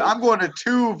going to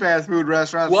 2 fast food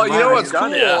restaurants. well, for you know mine. what's cool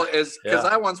done it. is because Yeah.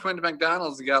 I once went to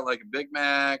McDonald's and got like a Big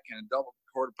Mac and a double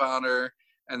quarter pounder,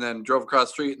 and then drove across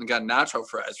the street and got nacho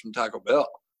fries from Taco Bell.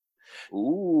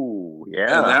 Ooh, And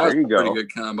yeah. that was There you a pretty go.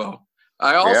 good combo.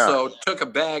 I also took a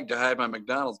bag to hide my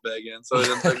McDonald's bag in, so I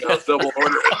didn't think I was double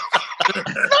ordering.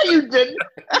 No, you didn't.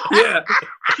 Yeah.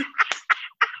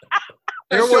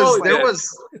 There Totally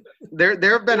did.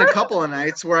 there have been a couple of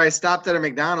nights where I stopped at a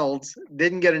McDonald's,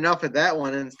 didn't get enough at that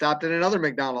one, and stopped at another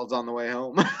McDonald's on the way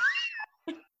home.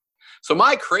 So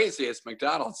my craziest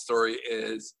McDonald's story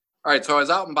is, all right, so I was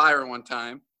out in Byron one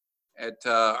time at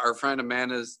our friend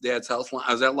Amanda's dad's house.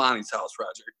 I was at Lonnie's house,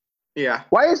 Roger. Yeah.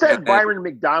 Why is that And- Byron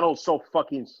McDonald's so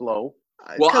fucking slow?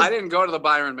 Well, 'Cause I didn't go to the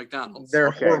Byron McDonald's. they're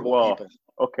Okay, horrible well, people.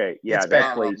 Okay, yeah, It's that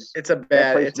bad. place. It's a that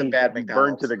bad. place It's a needs bad to be McDonald's.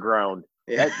 burned to the ground.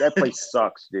 Yeah. That place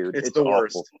sucks, dude. It's It's the awful.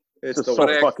 worst. It's It's the so But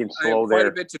worst. fucking I had slow quite there.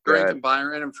 a bit to drink God. in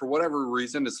Byron, and for whatever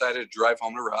reason, decided to drive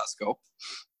home to Roscoe.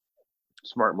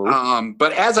 Smart move.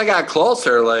 But as I got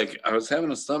closer, like I was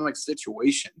having a stomach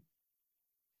situation.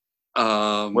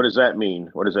 What does that mean?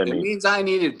 What does that It mean? means I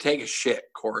needed to take a shit,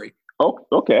 Corey. Oh,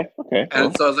 okay, okay.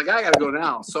 And so I was like, I gotta go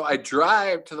now. So I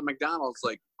drive to the McDonald's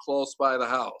like close by the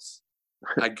house.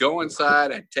 I go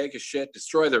inside, I take a shit,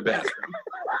 destroy their bathroom.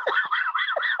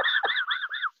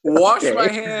 Wash Okay. my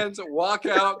hands, walk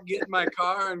out, get in my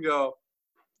car, and go,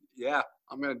 yeah,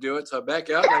 I'm gonna do it. So I back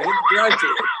out and I hit the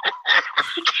drive-thru.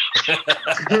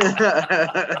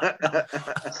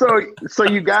 So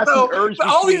you got So the urge but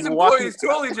all these between walking- employees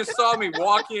totally just saw me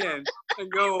walk in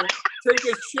and go take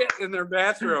a shit in their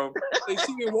bathroom. They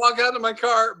see me walk out of my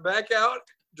car, back out,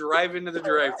 drive into the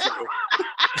drive-thru.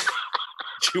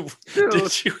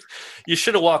 You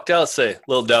should have walked out, say,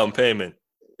 little down payment.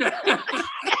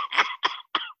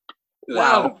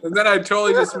 Wow. And then I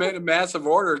totally just made a massive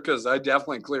order because I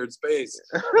definitely cleared space.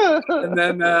 And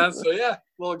then, so yeah,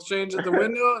 little exchange at the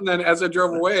window. And then as I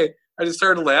drove away, I just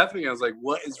started laughing. I was like,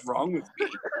 what is wrong with me?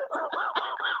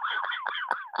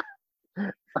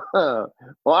 Well,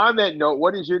 on that note,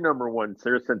 what is your number one,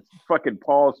 sir? Since fucking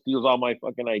Paul steals all my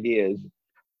fucking ideas.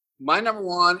 My number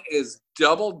one is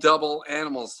double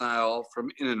animal style from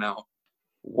In-N-Out.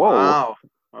 Whoa. Wow.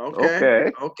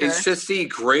 Okay. Okay. It's just the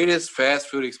greatest fast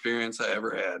food experience I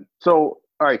ever had. So,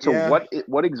 all right. So, Yeah.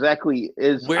 what exactly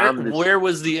is on this? Where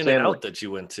was the sandwich? In-N-Out that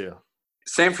you went to?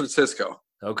 San Francisco.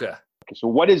 Okay. So,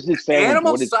 what is this sandwich?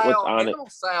 Animal What's style, on it? animal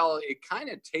style, it kind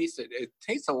of tasted, it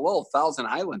tastes a little Thousand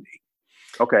Islandy.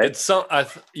 Okay. It's some. I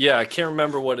can't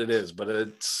remember what it is, but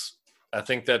it's I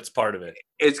think that's part of it.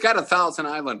 It's got a Thousand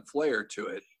Island flair to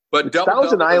it. But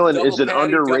Thousand Island is an patty,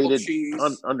 underrated,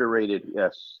 underrated.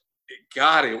 yes.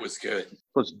 God, it was good.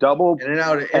 So it's double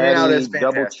In-N-Out patty, is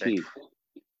double fantastic. cheese.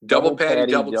 Double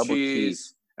patty, double double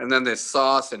cheese, and then this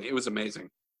sauce, and it was amazing.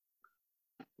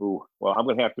 Ooh, well, I'm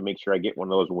gonna have to make sure I get one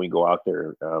of those when we go out there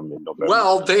in November.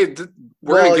 Well, we're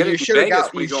gonna get you it in should have Vegas.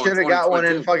 got. You should have got one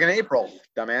in fucking April,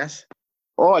 dumbass.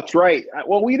 Oh, that's right.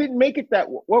 Well, we didn't make it that.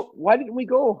 Well, why didn't we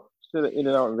go to the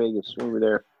In-N-Out in Vegas when we were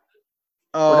there?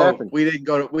 Oh, happened? we didn't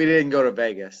go to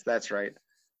Vegas. That's right.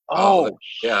 Oh,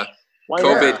 yeah. why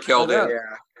COVID not? killed Why it.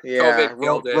 not? Yeah. COVID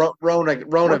killed it.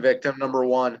 Rona victim number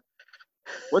one.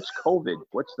 What's COVID?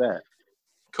 What's that?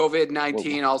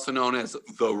 COVID-19, also known as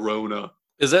the Rona.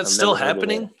 Is that I've still never heard of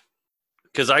happening? that.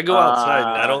 Because I go outside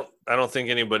and I don't think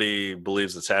anybody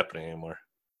believes it's happening anymore.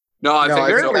 No, I think it's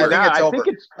apparently over. not.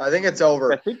 I think it's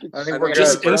over. I think it's I think we're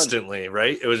Just good. instantly,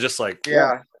 right? It was just like,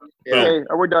 Yeah. Okay,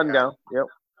 we're done now. Yep.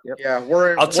 Yeah,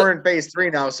 we're I'll in phase 3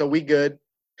 now, so we good.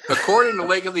 According to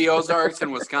Lake of the Ozarks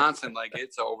in Wisconsin, like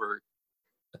it's over.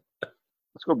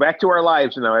 Let's go back to our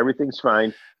lives now. Everything's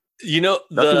fine. you know,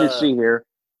 Nothing to see here.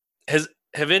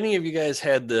 Have any of you guys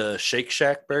had the Shake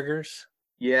Shack burgers?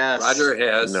 Yes. Roger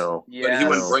has. No. But he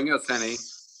wouldn't bring us any.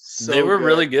 So They were good.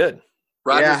 really good.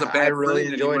 Roger's Yeah, a bad I really friend, and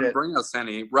he enjoyed wouldn't it. bring us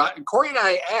any. Corey and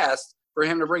I asked for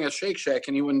him to bring us Shake Shack,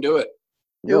 and he wouldn't do it.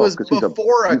 It was 'cause he's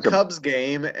before a he's Cubs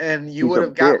game, and you he's would a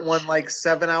have gotten bitch. one like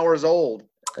 7 hours old.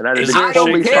 And I'd have Is been there I a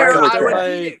totally Shake don't care. Shack fine with I over would that.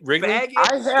 by eat it. Wrigley? Bag it,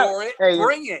 I have- store it, hey,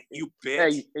 bring it, you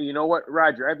bitch. Hey, you know what,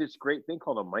 Roger? I have this great thing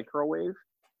called a microwave.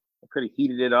 I could have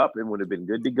heated it up and would have been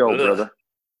good to go, Ugh. brother.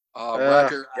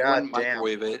 Roger, I wouldn't goddamn.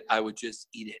 microwave it. I would just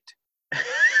eat it.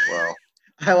 Well,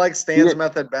 I like Stan's Yeah.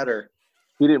 method better.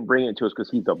 he didn't bring it to us because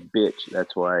he's a bitch.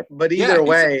 That's why. But Yeah, either he's-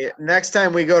 way, next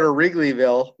time we go to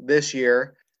Wrigleyville this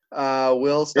year,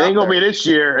 we'll It stop ain't gonna there. be this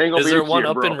year. It ain't gonna Is be there this one year,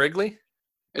 up bro. in Wrigley?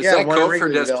 Is Yeah, that one in code for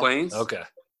Des Wrigleyville. Plaines? Okay.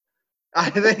 I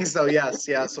think so. Yes.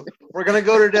 So we're gonna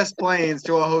go to Des Plaines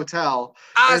to a hotel,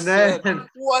 I and then said,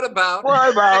 what about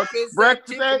What about breakfast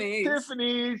breakfast at at Tiffany's?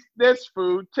 Tiffany's? This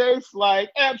food tastes like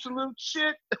absolute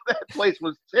shit. That place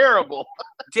was terrible.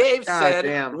 Dave God said,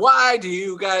 damn. why do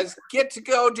you guys get to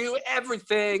go do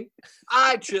everything?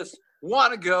 I just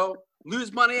want to go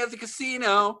lose money at the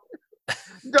casino.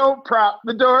 Don't prop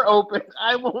the door open.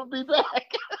 I won't be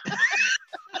back.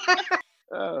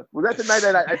 Was that the night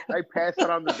that I passed out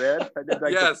on the bed? I did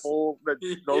like Yes. the full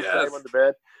nose Yes. time on the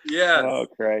bed. Yes. Oh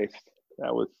Christ,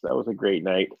 that was a great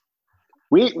night.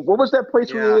 What was that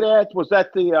place Yeah. we ate at? Was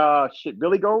that the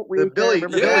Billy Goat? We The ate there? Billy-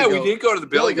 Remember Yeah, that? we Goat. did go to the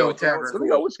Billy Billy Goat Goat. That was Tavern. Billy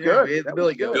cool. Goat was Yeah, good. we ate the That Billy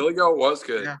was good. Goat. Billy Goat was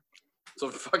good. Yeah. So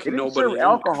They fucking didn't nobody serve in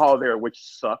alcohol there, which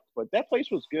sucked, but that place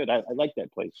was good. I liked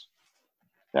that place.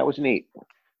 That was neat.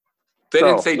 They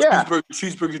didn't So, say yeah.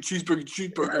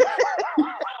 cheeseburger.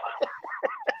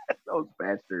 Those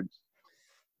bastards.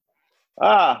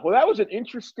 Well, that was an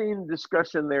interesting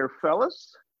discussion there,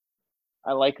 fellas.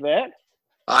 I like that.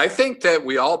 I think that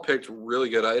we all picked really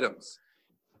good items.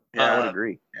 I would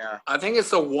agree. Yeah. I think it's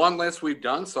the one list we've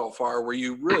done so far where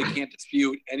you really can't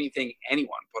dispute anything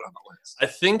anyone put on the list. I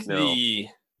think No.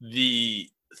 the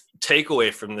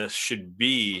takeaway from this should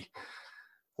be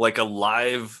like a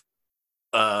live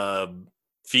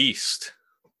feast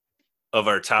of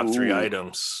our top three Ooh.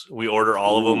 items. We order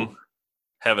all of them,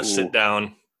 have a Ooh. sit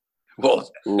down,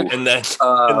 Well, Ooh. and then,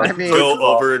 I mean, go first of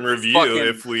all, over and review fucking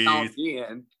if we count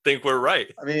in. think we're right.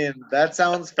 I mean, that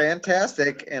sounds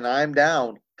fantastic, and I'm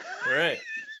down. Right.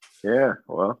 Yeah,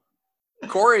 well,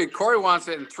 Corey wants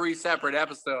it in 3 separate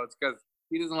episodes because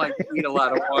he doesn't like to eat a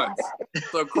lot at once.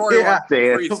 So Corey Yeah. wants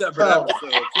Dan. 3 separate Well,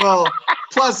 episodes. Well,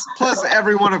 plus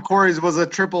every one of Corey's was a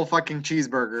triple fucking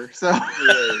cheeseburger. So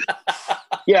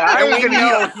yeah, I And ain't we gonna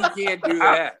know eat. he can't do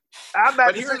that. I'm not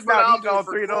But here's sitting what down I'll eating do all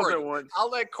for 3 of those Corey. at once. I'll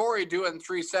let Corey do it in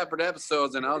 3 separate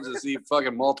episodes, and I'll just eat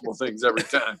fucking multiple things every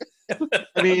time.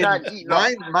 I mean, not eating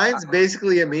all- mine's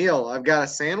basically a meal. I've got a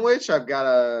sandwich, I've got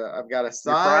a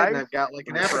side, and fries? I've got like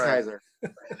an Your fries. appetizer.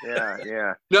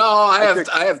 Yeah. No, I could-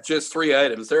 have just 3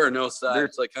 items. There are no sides.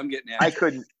 There's- Like I'm getting I at.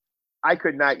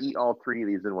 could not eat all 3 of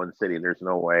these in one sitting. There's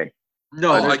no way.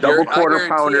 No, Oh, I Double guarantee quarter I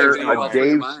pounder, can eat all a 3 of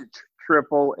Dave's mine.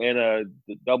 triple, and a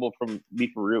double from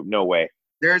Beef and Root. No way.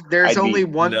 there's I'd only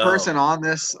be- one no. person on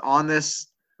this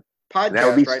podcast. That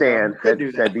would be right Stan. now who could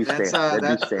do That'd be That's, Stan.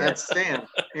 That'd be Stan. That's Stan.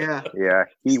 Yeah. Yeah,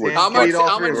 he would. Stan How can much? eat all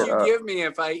How 3 much of you them. give me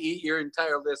if I eat your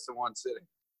entire list in one sitting?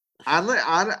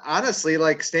 Honestly,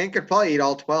 like Stan could probably eat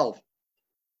all 12.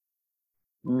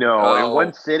 No, in Oh,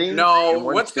 one sitting. No, in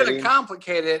one what's going to sitting?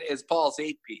 complicate it is Paul's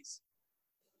 8-piece.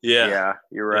 Yeah. Yeah,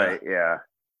 you're right. Yeah.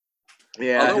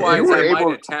 Yeah. Otherwise, you were I able-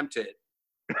 might attempt it.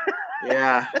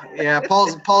 Yeah.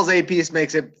 Paul's 8-piece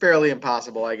makes it fairly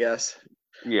impossible, I guess.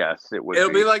 Yes, it would.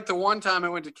 It'll be like the one time I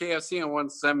went to KFC on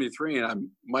 173, and I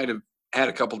might have had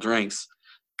a couple drinks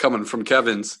coming from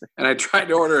Kevin's, and I tried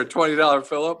to order a $20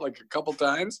 fill-up like a couple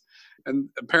times, and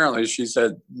apparently she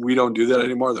said we don't do that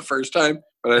anymore the first time,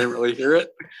 but I didn't really hear it.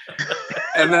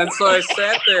 And then so I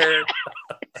sat there.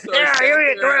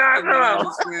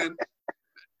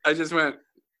 I just went,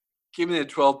 give me a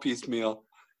 12-piece meal.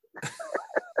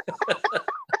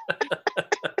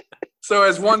 So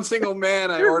as one single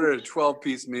man, I ordered a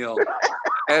 12-piece meal.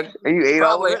 And you ate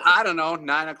all of it? I don't know,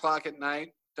 9 o'clock at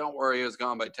night. Don't worry, it was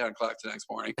gone by 10 o'clock the next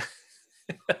morning.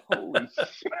 Holy shit.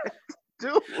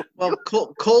 Dude. Well,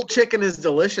 cold chicken is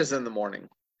delicious in the morning.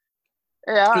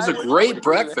 Yeah, It was a great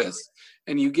breakfast.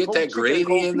 And you get Cold that chicken, gravy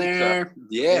cold in pizza. there.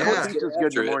 Yeah. Cold pizza's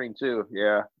good in the morning too.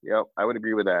 Yeah, yep. I would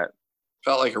agree with that.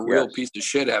 Felt like a real Yes. piece of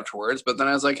shit afterwards. But then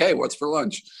I was like, hey, what's for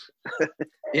lunch?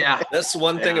 Yeah. That's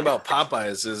one thing Yeah. about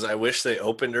Popeyes is I wish they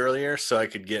opened earlier so I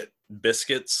could get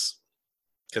biscuits.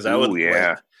 Because I would Ooh,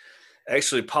 yeah.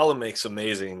 actually, Paula makes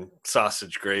amazing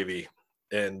sausage gravy.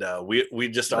 And we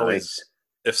just Nice. always,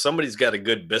 if somebody's got a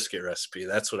good biscuit recipe,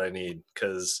 that's what I need.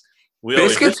 Because we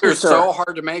Biscuits are biscuits so are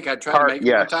hard to make. I tried to hard, make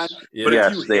them one time. Yeah. But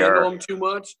Yes, if you they handle are. them too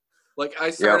much, like I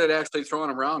started actually throwing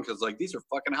them around because like these are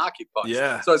fucking hockey pucks.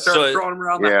 Yeah. So I started So- throwing them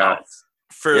around the Yeah. house.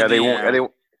 for Yeah, the, they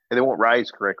won't. They won't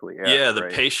rise correctly. Yeah, the right.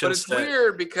 But patience it's that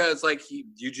weird because like you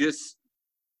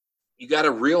got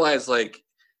to realize like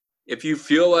if you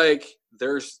feel like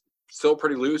they're still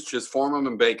pretty loose, just form them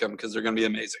and bake them because they're gonna be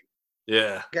amazing.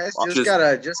 yeah. Guys,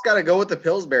 Just- just gotta go with the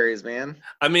Pillsburies, man.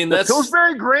 I mean The that's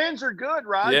Pillsbury Grands are good,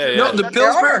 Roger. Yeah, No, yeah. the That's-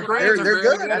 Pillsbury are. Grands They're are very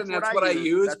good. good, That's and what that's I what I use.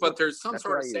 use. That's But what- there's some that's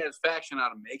sort what of I use. satisfaction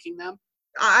out of making them.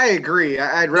 I agree.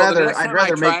 I'd So the rather next time I make try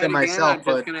them it again, myself, I'm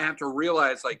but just gonna have to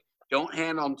realize like don't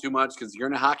handle them too much because you're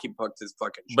gonna hockey puck this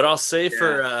fucking shit. But I'll say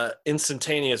for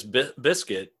instantaneous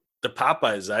biscuit, the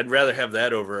Popeyes, I'd rather have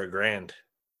that over a Grand.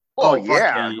 Oh, fuck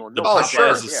yeah. The, No, the no, Oh, Popeyes sure.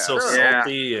 is so sure.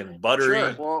 salty and buttery.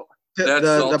 Sure. Well, That's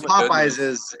the salty Popeyes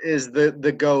goodness. is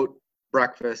the goat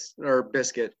breakfast or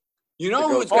biscuit. You know to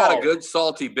go who's got a forward. good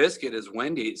salty biscuit is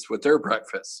Wendy's with their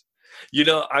breakfast. You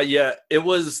know, it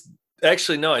was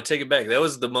actually no, I take it back. That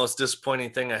was the most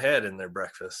disappointing thing I had in their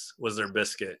breakfast was their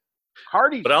biscuit.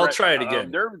 Hardy's. But I'll try it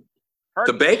again.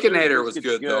 The Baconator was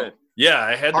good though. Yeah,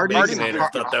 I had the Hardee's, Baconator. I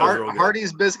thought that was real good.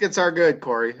 Hardy's biscuits are good,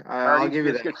 Corey. I'll give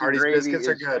you that. Hardee's biscuits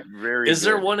are good. Very Is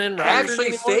there good. one in Rockford Actually,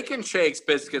 anymore? Steak and Shakes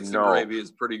biscuits No. and gravy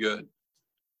is pretty good.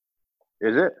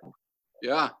 Is it?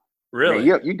 Yeah. Really?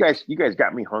 Man, you guys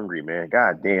got me hungry, man.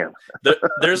 God damn.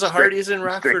 There's a Straight- Hardee's in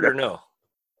Rockford or no?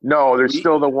 No, there's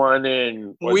still the one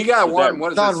in. We got is one. that-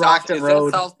 What is It's it? on South, Rockton is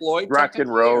Road. that South Floyd? Rockton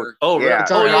technically, Road. or- Oh, Yeah. right.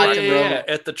 It's on Oh, yeah, Rockton yeah, yeah, Road.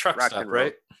 yeah, at the truck Rockton stop, Road.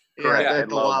 right? Yeah, Correct. at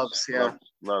And the Loves. Yeah.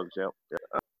 Loves, yeah.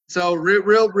 So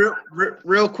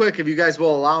real quick, if you guys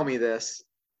will allow me this.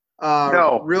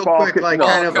 No, real Paul, quick, like Paul,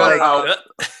 kind of cut it like out.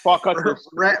 Fuck us this.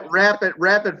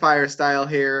 rapid fire style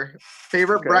here.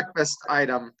 Favorite Okay. breakfast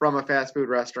item from a fast food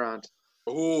restaurant.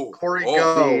 Ooh. Corey,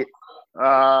 Oh,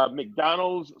 go.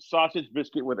 McDonald's sausage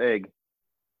biscuit with egg.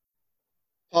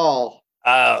 Paul.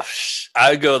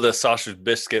 I'd go the sausage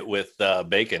biscuit with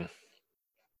bacon.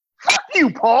 Fuck you,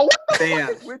 Paul. What the Dan.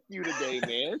 fuck is with you today,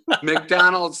 man?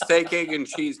 McDonald's steak, egg, and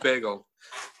cheese bagel.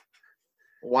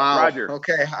 Wow. Roger.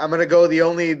 Okay, I'm gonna go the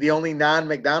only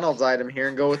non-McDonald's item here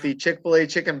and go with the Chick-fil-A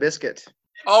chicken biscuit.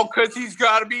 Oh, because he's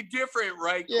got to be different,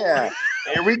 right? Yeah.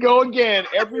 Here we go again.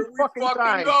 Every Here we fucking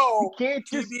time. go. You can't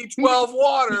just. TB12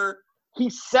 water. He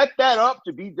set that up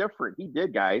to be different. He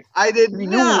did, guys. I did We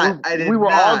not. knew I did we were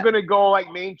not. all gonna go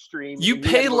like mainstream. You and we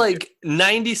pay had to go like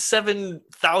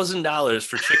 $97,000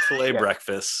 for Chick-fil-A Yeah.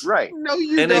 breakfast. right. No,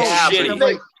 you And don't. it's I shitty. paid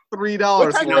like $3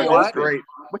 What for time it. do they That's open? great.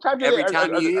 What time do Every they,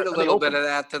 time you eat a they little bit open? of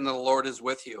that, then the Lord is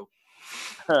with you.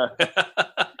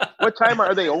 What time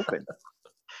are they open?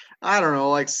 I don't know,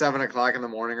 like 7 o'clock in the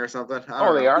morning or something. I Oh,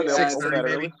 don't they know. are. They Yeah, open 6:30 that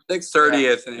maybe. early? 6:30,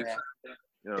 I think. Yeah.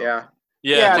 No. Yeah.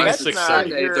 Yeah, Yeah, I think that's it's not- 6:30.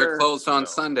 Sunday, they're closed on No.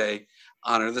 Sunday.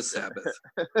 Honor the Sabbath.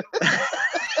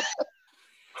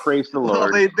 Praise the Well,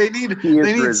 Lord. they need He is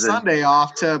they need risen. Sunday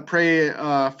off to pray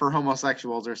for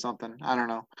homosexuals or something. I don't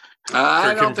know.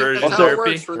 I don't think conversion that's how it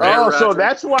therapy? works for Oh, there, so Roger.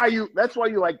 that's why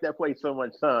you like that place so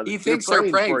much, son. He thinks they're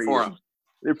praying for you. him.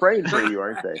 They're praying for you,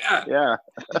 aren't they? Yeah. Yeah.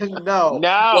 No.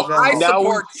 Now, Well, I now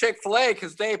support Chick-fil-A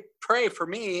because they pray for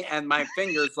me and my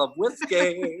fingers of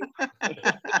whiskey.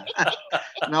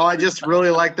 No, I just really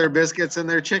like their biscuits and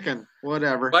their chicken.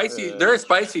 Whatever. Spicy, their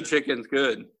spicy chicken's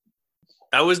good.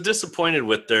 I was disappointed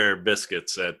with their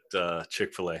biscuits at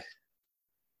Chick-fil-A.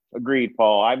 agreed,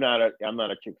 Paul. I'm not a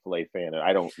Chick-fil-A fan.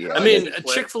 I don't. Yeah. I mean,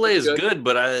 Chick-fil-A Chick-fil-A is is good. good,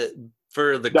 but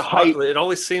for the The hype- it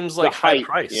always seems The like high hype,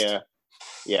 priced. Yeah.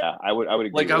 Yeah, I would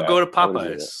agree. Like with I'll that. go to I would agree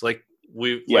with Popeyes, like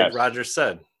Yes. Roger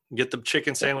said, get the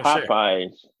chicken that. sandwich there.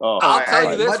 Popeyes. Oh, I'll tell you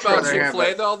I'd this much about rather have Chick-fil-A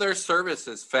it. though, their service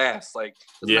is fast. Like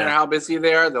doesn't Yeah. matter how busy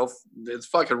they are, it's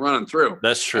fucking running through.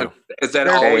 That's true. And is that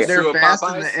They're, always they're true at fast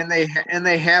Popeyes? and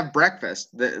they have breakfast.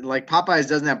 Like Popeyes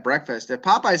doesn't have breakfast. If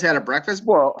Popeyes had a breakfast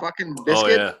well, fucking Oh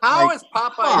biscuit, yeah. How like, is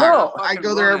Popeyes? fuck, not I fucking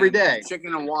go there every running day.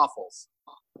 Chicken and waffles.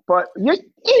 but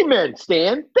amen,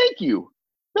 Stan. Thank you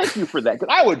for that. 'Cause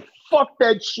I would fuck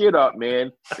that shit up,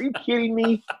 man. Are you kidding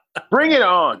me? Bring it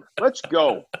on. Let's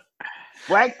go.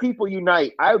 Black people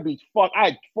unite. I'd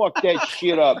fuck that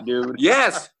shit up, dude.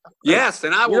 Yes,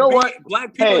 and I will You know be what?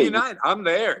 Black People Hey. Unite. I'm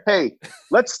there. Hey,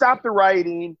 let's stop the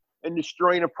rioting and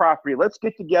destroying the property. Let's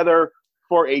get together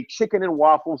for a chicken and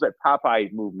waffles at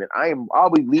Popeyes movement. I'll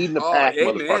be leading the pack,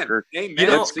 amen. motherfucker. Amen. You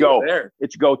know- Let's go. There.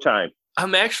 It's go time.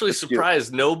 I'm actually Let's do it.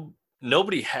 surprised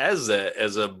nobody has that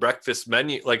as a breakfast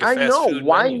menu, like a I fast know. food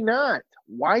Why menu. not?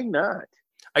 Why not?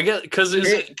 I guess because is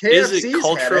KFC's it had it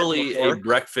culturally a before.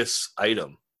 breakfast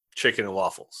item? Chicken and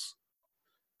waffles.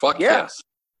 Fuck Yeah. yes.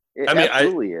 It I mean,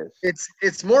 absolutely is.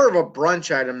 it's more of a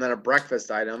brunch item than a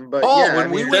breakfast item. But Oh, yeah, when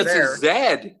I we mean, went it's to there.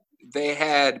 Zed, they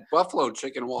had buffalo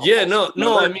chicken waffles. Yeah, no. I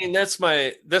Remember? mean, that's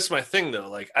my thing though.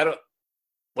 Like I don't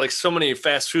like so many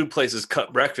fast food places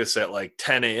cut breakfast at like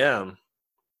 10 a.m.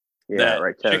 Yeah, that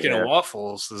right. chicken yeah. and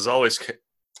waffles is always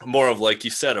more of, like you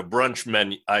said, a brunch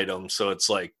menu item. So it's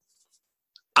like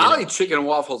I'll eat chicken and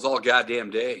waffles all goddamn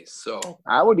day. So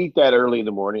I would eat that early in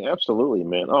the morning. Absolutely,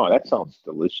 man. Oh, that sounds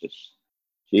delicious.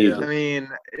 Jesus. I mean,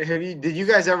 did you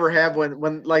guys ever have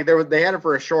when like they had it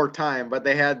for a short time, but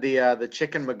they had the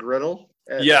chicken McGriddle?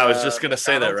 At, yeah, I was just gonna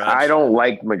say that, McDonald's? Raj. I don't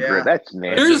like McGriddle. Yeah. That's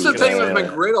nasty. here's the Yeah. thing with man.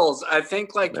 McGriddles. I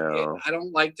think like No. I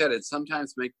don't like that it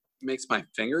sometimes makes my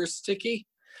fingers sticky.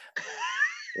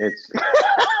 It's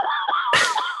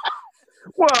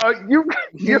well, You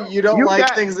don't you like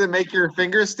got- things that make your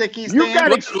fingers sticky, You Stan? got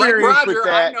Like experience Roger, with I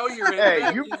that. know you're in Hey,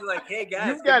 bed. you- He's like, hey guys,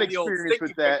 You've got give me the old experience sticky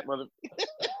with that, mother.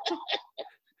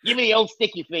 Give me the old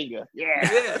sticky finger. Yeah.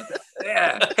 finger.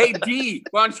 Yeah. Hey D,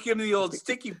 why don't you give me the old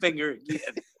sticky finger again?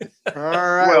 All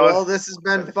right. Well- Well, this has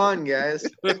been fun, guys.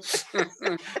 Where's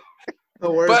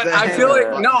But the I feel like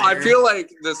hang-up no, I button feel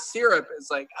like the syrup is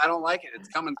like I don't like it. It's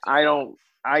coming. I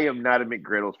am not a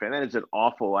McGriddles fan. That is an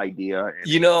awful idea. and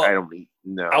You know, I don't eat.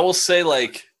 No. I will say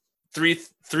like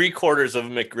three quarters of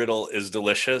McGriddle is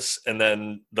delicious, and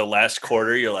then the last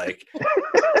quarter you're like,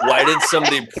 why did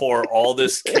somebody pour all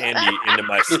this candy into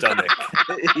my stomach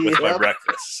with my Yep.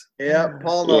 breakfast? Yeah,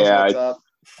 Paul knows Yeah, what's up.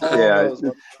 Paul yeah, knows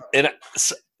what's up.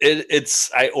 And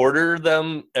it's I order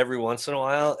them every once in a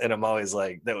while, and I'm always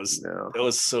like, that was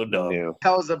so dumb. No.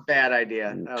 That was a bad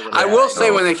idea. That was a I bad will idea. say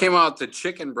when they came out with the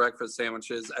chicken breakfast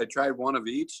sandwiches, I tried one of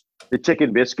each, The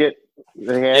chicken biscuit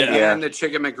they had. Yeah. Yeah. and the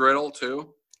chicken McGriddle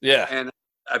too. Yeah, And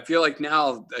I feel like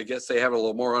now, I guess they have it a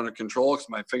little more under control because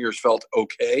my fingers felt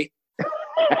okay.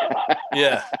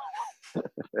 yeah.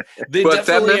 They But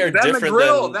definitely are that different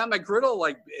McGriddle, than that McGriddle,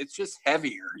 like it's just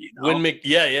heavier. You know,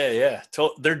 yeah.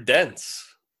 They're dense.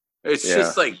 it's Yeah.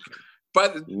 just like.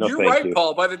 But No, you're thank right, you.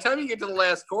 Paul. By the time you get to the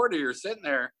last quarter, you're sitting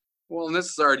there. Well, and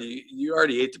this is you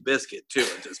already ate the biscuit too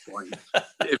at this point.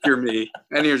 If you're me,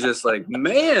 and you're just like,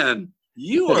 man,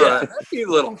 you are Yeah. a happy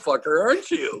little fucker,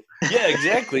 aren't you? Yeah,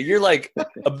 exactly. You're like,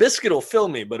 a biscuit will fill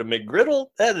me, but a McGriddle,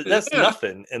 that's Yeah.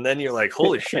 nothing. And then you're like,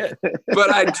 holy shit.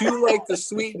 But I do like the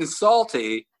sweet and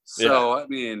salty. So I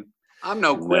mean, I'm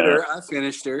no quitter. I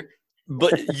finished her.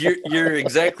 But you're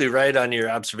exactly right on your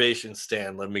observation,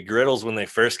 Stan. The McGriddles, when they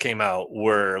first came out,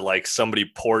 were like somebody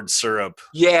poured syrup,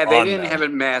 Yeah, they on didn't them. have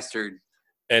it mastered.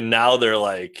 and now they're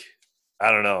like,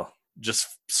 I don't know, just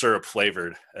syrup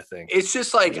flavored, I think. It's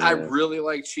just like I Yeah. really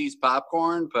like cheese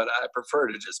popcorn, but I prefer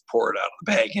to just pour it out of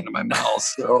the bag into my mouth.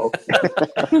 So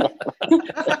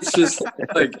it's just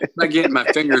like I'm getting my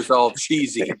fingers all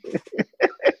cheesy.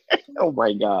 Oh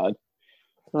my god.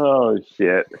 Oh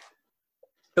shit.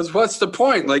 Because what's the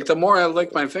point? Like the more I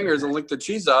lick my fingers and lick the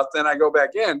cheese off, then I go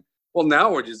back in. Well,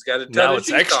 now we just got to Now it's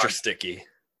extra sticky.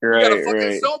 We got a Right, fucking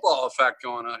right. snowball effect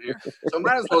going on here. So I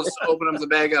might as well just open up the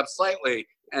bag up slightly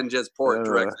and just pour it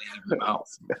directly into my mouth.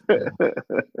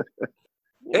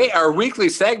 Hey, our weekly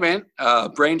segment,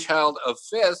 brainchild of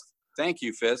Fisk. Thank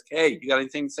you, Fisk. Hey, you got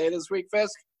anything to say this week,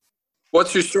 Fisk?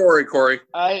 What's your story, Corey?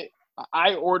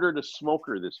 I ordered a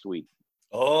smoker this week,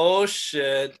 Oh,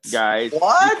 shit. guys.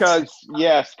 What?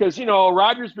 Because you know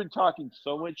Roger's been talking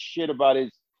so much shit about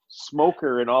his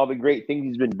smoker and all the great things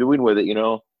he's been doing with it. You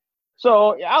know,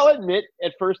 so I'll admit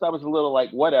at first I was a little like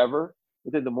whatever,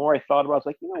 but then the more I thought about it, I was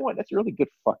like, you know what, that's a really good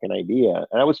fucking idea,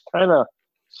 and I was kind of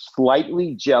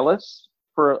slightly jealous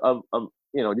for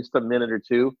just a minute or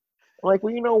two. I'm like,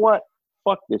 well, you know what?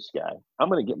 fuck this guy. I'm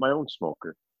gonna get my own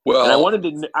smoker. Well, and I wanted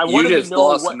to just know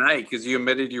lost what. tonight because you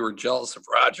admitted you were jealous of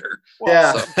Roger.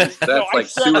 Yeah. So that's like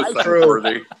suicide True.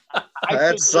 worthy.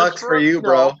 That sucks for you,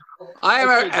 bro.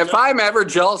 If I'm ever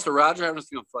jealous of Roger, I'm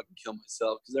just gonna fucking kill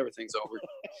myself because everything's over.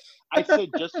 I said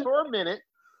just for a minute,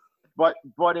 but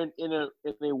in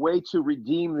a way to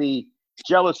redeem the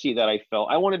jealousy that I felt,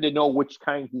 I wanted to know which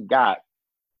kind he got,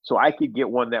 so I could get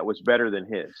one that was better than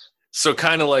his. So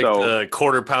kind of like the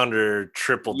quarter pounder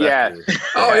triple decker. Yes.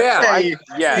 Oh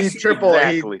yeah. He's triple.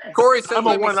 Exactly. Corey said, I'm a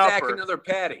 "Let me stack one-upper. another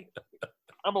patty."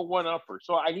 I'm a one-upper,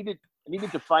 so I needed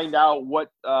to find out what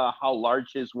how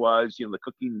large his was, the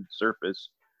cooking surface.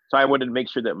 So I wanted to make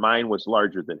sure that mine was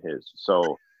larger than his.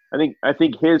 So I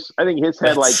think his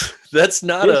had like that's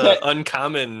not an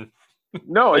uncommon.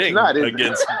 No, it's not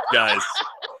against guys.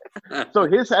 So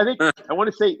I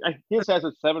want to say his has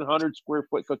a 700 square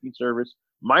foot cooking surface.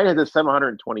 Mine has a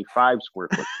 725 square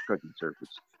foot cooking surface.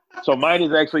 So mine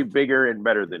is actually bigger and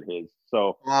better than his.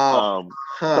 So,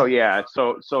 so yeah,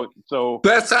 so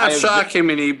that's not shocking.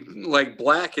 I mean,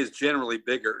 black is generally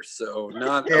bigger, so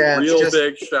not a real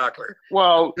big shocker.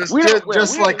 Well,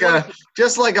 just like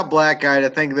a black guy to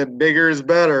think that bigger is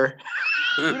better.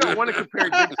 We don't want to compare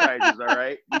dick sizes, all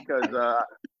right? Because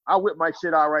I'll whip my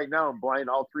shit out right now and blind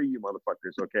all three of you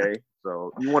motherfuckers, okay?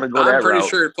 So you want to go that route. I'm pretty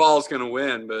sure Paul's going to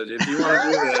win, but if you want to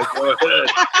do that, go ahead.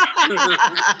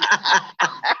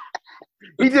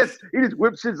 He just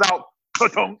whips his out.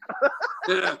 Now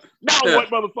what,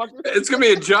 motherfucker? It's going to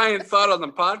be a giant thought on the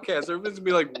podcast. Everybody's going to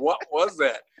be like, what was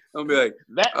that? I'll be like,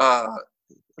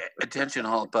 attention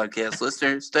all podcast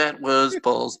listeners, that was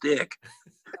Paul's dick.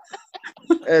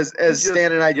 As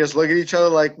Stan and I just look at each other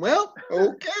like, well,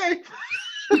 okay.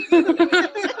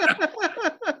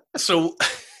 So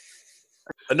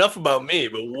enough about me,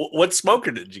 but what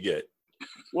smoker did you get?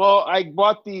 Well, I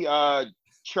bought the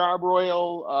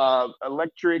Charbroil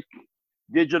electric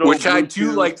digital, which Bluetooth. I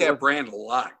do like that brand a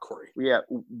lot, Corey. Yeah,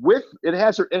 with it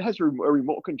has a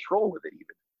remote control with it even.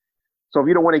 So if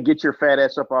you don't want to get your fat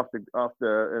ass up off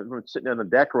the sitting on the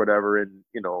deck or whatever, and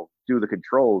do the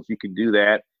controls, you can do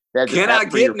that. Can I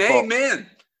get an amen?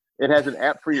 It has an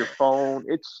app for your phone.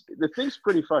 The thing's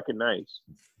pretty fucking nice.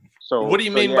 So what do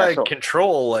you mean by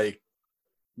control? Like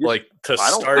to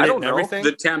start it and everything?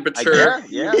 The temperature.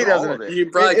 Yeah, he doesn't. You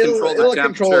probably control the temperature.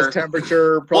 Control his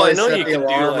temperature. Probably I know set you the can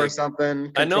alarm do or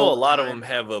something. I know a lot of them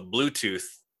have a Bluetooth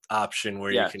option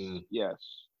where you can. Yes.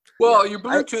 Well, your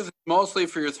Bluetooth is mostly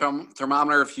for your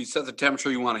thermometer. If you set the temperature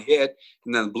you want to hit,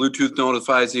 and then the Bluetooth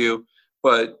notifies you.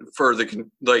 But for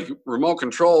the remote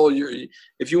control,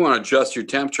 if you want to adjust your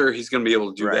temperature, he's going to be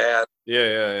able to do that.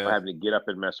 Yeah. I have to get up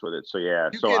and mess with it. So yeah.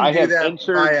 I have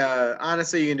entered.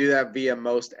 Honestly, you can do that via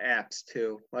most apps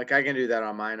too. Like I can do that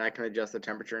on mine. I can adjust the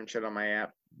temperature and shit on my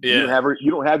app. Yeah. You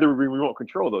don't have the remote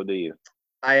control though, do you?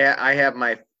 I have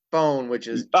my phone, which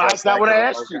is. That's not what I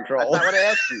asked you. That's not what I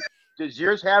asked you. Does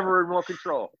yours have a remote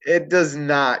control? It does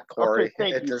not, Corey. Okay,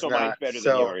 thank it you. does So not. mine's better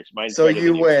than yours. So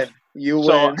you win. You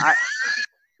win.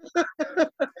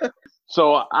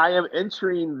 So I am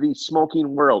entering the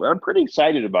smoking world. I'm pretty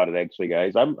excited about it, actually,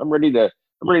 guys. I'm ready to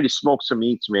smoke some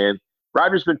meats, man.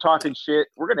 Roger's been talking shit.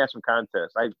 We're gonna have some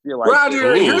contests. I feel like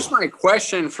Roger. Here's my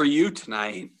question for you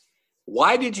tonight.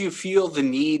 Why did you feel the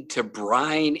need to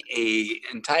brine a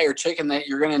entire chicken that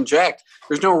you're going to inject?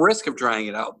 There's no risk of drying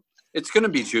it out. It's going to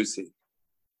be juicy.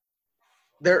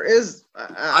 There is.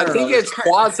 I think it's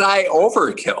quasi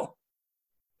overkill.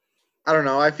 I don't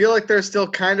know. I feel like there's still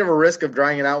kind of a risk of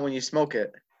drying it out when you smoke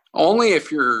it. Only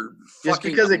if you're just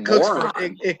because it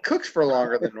cooks for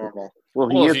longer than normal. Well,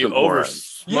 if you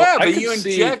yeah, but you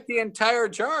inject the entire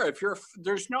jar. If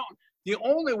the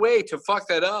only way to fuck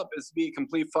that up is to be a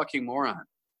complete fucking moron.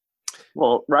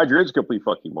 Well, Roger is a complete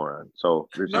fucking moron. So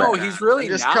he's really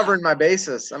just not. Covering my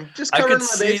bases. I'm just covering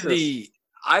my bases.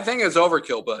 I think it's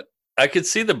overkill, but I could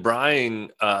see the brine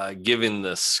giving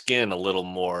the skin a little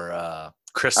more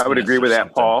crispness. I would agree with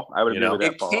that, Paul. I would agree with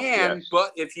that, Paul. It can,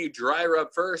 but if you dry rub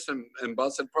first and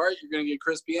bust it apart, you're going to get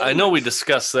crispy. I know we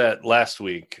discussed that last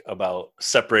week about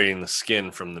separating the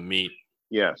skin from the meat.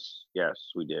 Yes,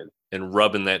 we did. And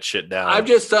rubbing that shit down. I've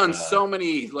just done so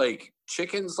many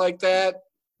chickens like that.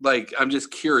 I'm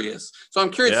just curious. So I'm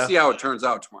curious to see how it turns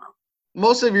out tomorrow.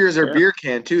 Most of yours are beer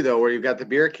can too, though, where you've got the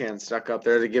beer can stuck up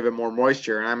there to give it more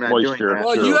moisture, and I'm not doing that.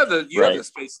 Well, you have the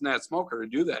space in that smoker to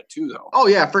do that too, though. Oh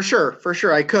yeah, for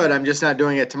sure, I could. I'm just not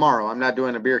doing it tomorrow. I'm not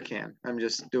doing a beer can. I'm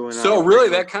just doing. So really,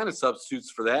 that kind of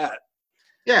substitutes for that.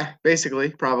 Yeah, basically,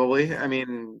 probably. I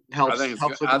mean, helps. I think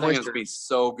it's gonna be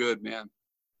so good, man.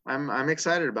 I'm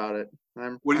excited about it.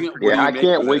 I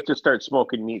can't wait to start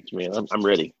smoking meats, man. I'm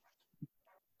ready.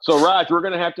 So, Raj, we're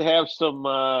gonna have to have some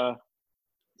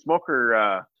smoker.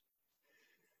 I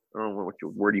don't know what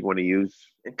word you want to use.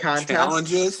 Contests?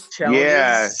 Challenges?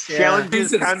 Yeah, challenges.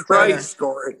 Jesus contests. Christ,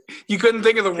 Corey. You couldn't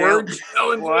think of the word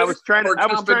challenges? Well, I was trying to. Or I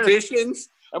was trying to competitions?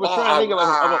 I was trying to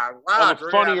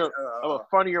think of a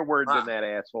funnier word than that,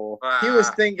 asshole. He was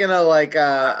thinking of like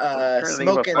trying to think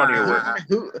of a smoking funnier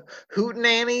word.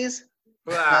 hootenannies.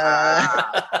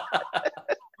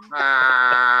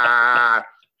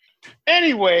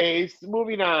 Anyways,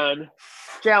 moving on.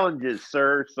 Challenges,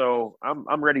 sir. So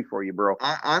I'm ready for you, bro.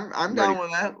 I'm down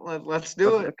with that. Let's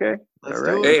do it. Okay. Let's All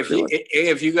do right. it. Hey,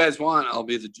 if you guys want, I'll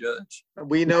be the judge.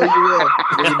 We know you will.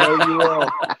 We know you will.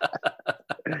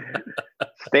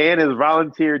 Stan has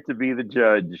volunteered to be the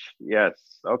judge. Yes.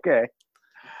 Okay.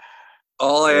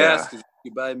 All I ask is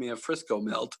you buy me a Frisco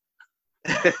melt.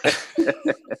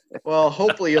 Well,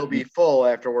 hopefully you'll be full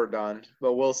after we're done,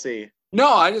 but we'll see. No,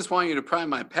 I just want you to prime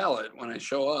my palate when I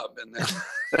show up, and then.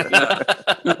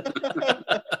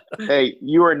 Hey,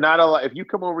 you are not allowed. If you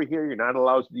come over here, you're not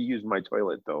allowed to use my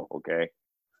toilet, though. Okay,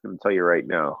 I'm gonna tell you right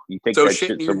now. You take that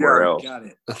shit somewhere else. Got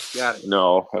it.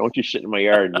 No, I don't want you shit in my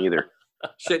yard neither.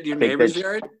 Shit in your neighbor's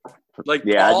yard? Like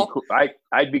yeah, Paul?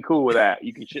 I'd be cool with that.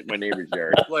 You can shit in my neighbor's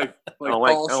yard. like I don't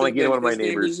like getting one of my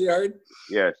neighbors' yard.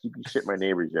 Yes, you can shit in my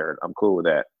neighbor's yard. I'm cool with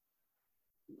that.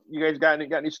 You guys got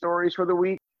any stories for the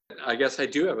week? I guess I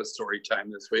do have a story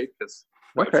time this week because,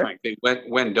 quite frankly,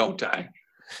 when don't I?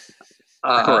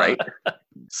 Right.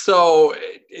 So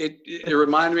it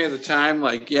reminded me of the time,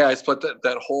 like, yeah, I split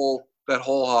that whole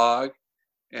hog,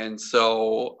 and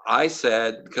so I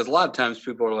said, because a lot of times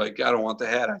people are like, I don't want the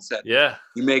head. I said, Yeah.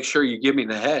 You make sure you give me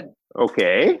the head.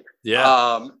 Okay.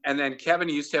 Yeah. And then Kevin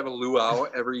used to have a luau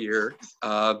every year,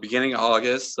 beginning of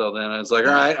August. So then I was like,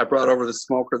 all right, I brought over the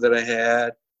smoker that I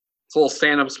had. It's a little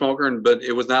stand-up smoker, but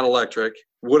it was not electric.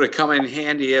 Would have come in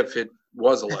handy if it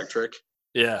was electric.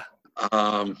 Yeah.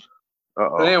 But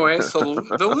anyway, so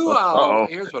the luau,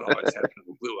 here's what always happens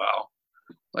with luau.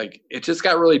 Like, it just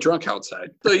got really drunk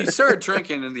outside. So you start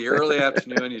drinking in the early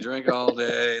afternoon, you drink all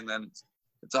day, and then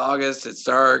it's August, it's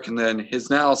dark, and then his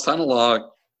now son-in-law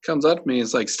comes up to me and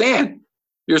is like, Stan,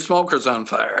 your smoker's on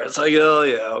fire. It's like, oh,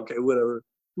 yeah, okay, whatever.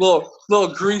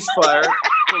 Little grease fire.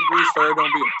 Don't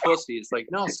be a pussy. It's like,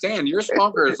 no, Stan, your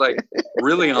smoker is like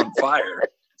really on fire.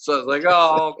 So I was like,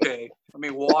 oh, okay. Let me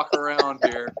walk around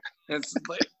here. And it's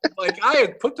like I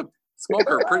had put the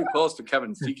smoker pretty close to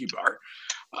Kevin's tiki bar.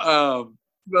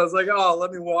 But I was like, oh,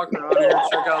 let me walk around here and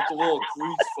check out the little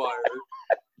grease fire.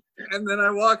 And then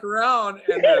I walk around,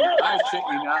 and then I shit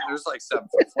you not, there's like 7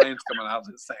 foot flames coming out of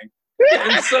this thing.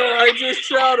 And so I just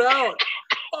shout out,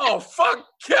 oh, fuck,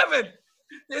 Kevin.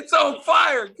 It's on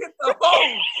fire. Get the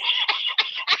hose.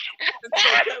 And so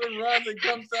Kevin runs and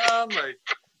comes down. Like,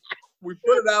 we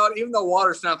put it out, even though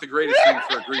water's not the greatest thing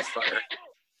for a grease fire.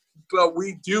 But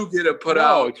we do get it put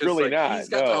out. It's really not. He's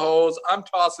got the hose. I'm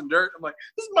tossing dirt. I'm like,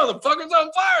 this motherfucker's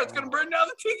on fire. It's going to burn down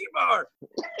the tiki bar.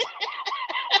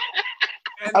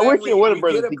 I wish it would have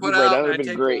burned the tiki bar. bar. That would I have been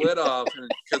take great. the lid off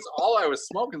because all I was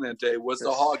smoking that day was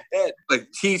the hog head. Like,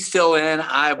 teeth still in,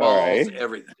 eyeballs,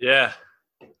 everything. Yeah.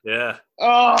 Yeah.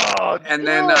 Oh, and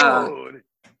then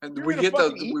we get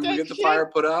the fire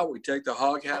put out. We take the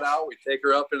hog head out. We take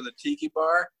her up into the tiki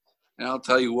bar, and I'll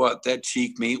tell you what, that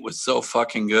cheek meat was so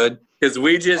fucking good because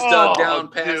we just dug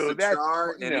down past the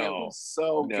char, and it was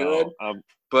so good.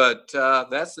 But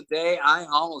that's the day I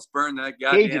almost burned that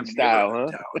goddamn Cajun style,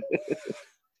 huh?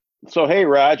 So hey,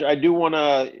 Raj, I do want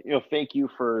to thank you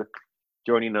for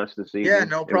joining us this evening. Yeah,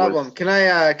 no problem. Can I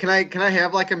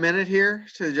have like a minute here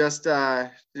to just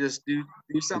do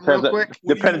something real quick?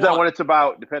 Depends on what it's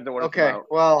about. Okay.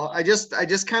 Well, I just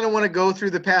kind of want to go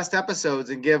through the past episodes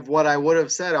and give what I would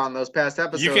have said on those past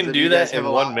episodes. You can do that in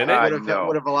 1 minute.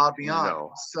 Would have allowed me on.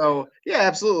 No. So yeah,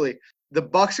 absolutely. The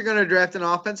Bucks are going to draft an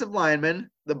offensive lineman.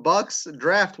 The Bucks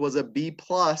draft was a B+.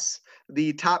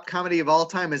 The top comedy of all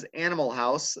time is Animal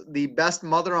House. The best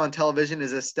mother on television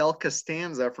is Estelle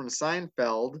Costanza from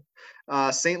Seinfeld.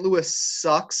 St. Louis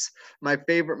sucks. My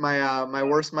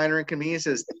worst minor inconvenience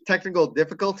is technical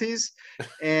difficulties.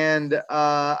 And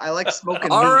I like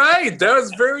smoking All meat. right, that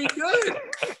was very good.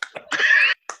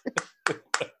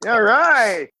 All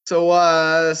right. So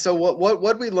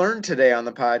what we learned today on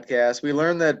the podcast? We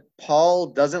learned that Paul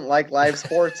doesn't like live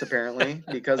sports apparently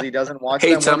because he doesn't watch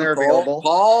them when they're available.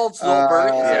 Paul Silver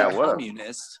is a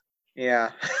communist.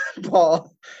 Yeah,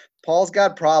 Paul's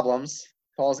got problems.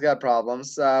 We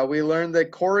learned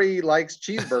that Corey likes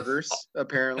cheeseburgers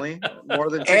apparently more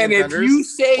than chicken and tenders. If you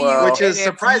say which is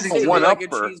surprising, you like a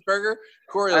cheeseburger,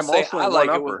 Corey will say I like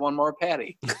it with one more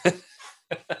patty.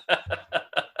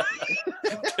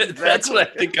 That's what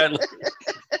I think I like.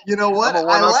 You know what? I'm a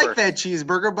I one-upper. like that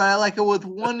cheeseburger, but I like it with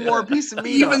one more piece of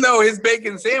meat. Even on it. though his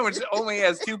bacon sandwich only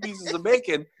has 2 pieces of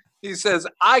bacon, he says,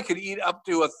 I could eat up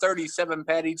to a 37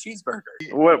 patty cheeseburger.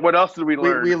 What else did we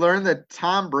learn? we learned that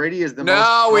Tom Brady is the No,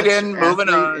 most we clutch didn't. Moving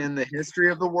athlete on. in the history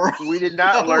of the world. We did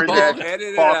not learn Paul, that. edit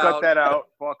it Paul, out. cut that out.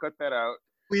 Paul, cut that out.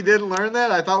 We didn't learn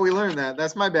that. I thought we learned that.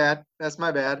 That's my bad. That's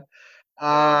my bad. We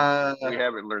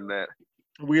haven't learned that.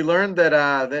 We learned that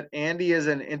that Andy is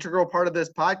an integral part of this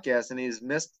podcast, and he's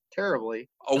missed terribly.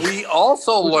 We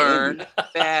also Who's learned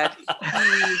that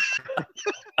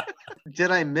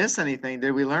Did I miss anything?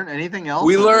 Did we learn anything else?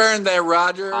 we on this? learned that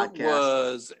Roger podcast.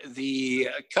 was the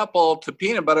couple to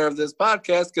peanut butter of this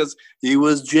podcast because he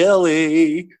was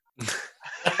jelly.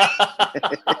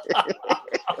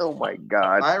 Oh my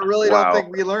God. I really Wow. don't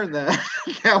think we learned that.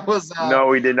 That was No,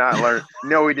 we did not learn.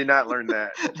 No, we did not learn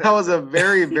that. that was a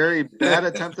very, very bad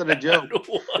attempt at a joke.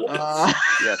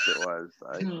 Yes, it was.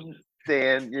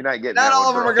 Dan, you're not getting Not that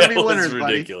all one, of them bro. are going to be That was winners,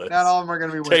 buddy. ridiculous. Not all of them are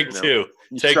going to be Take winners. two.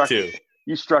 You Take struck- two.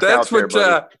 You struck That's out there, what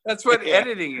buddy. that's what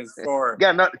editing is for.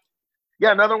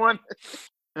 Yeah, another one.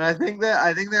 And I think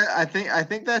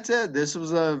that's it. This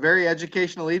was a very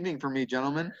educational evening for me,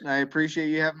 gentlemen. I appreciate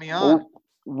you having me on. Well,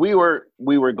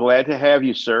 we were glad to have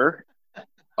you, sir.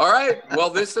 All right. Well,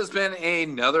 this has been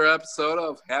another episode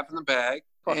of Half in the Bag.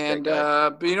 Fuck that And guy.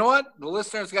 but you know what? The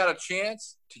listeners got a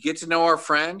chance to get to know our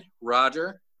friend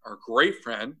Roger, our great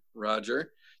friend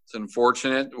Roger. It's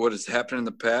unfortunate what has happened in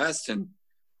the past, and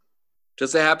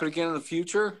does it happen again in the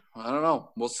future? I don't know.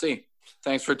 We'll see.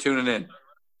 Thanks for tuning in.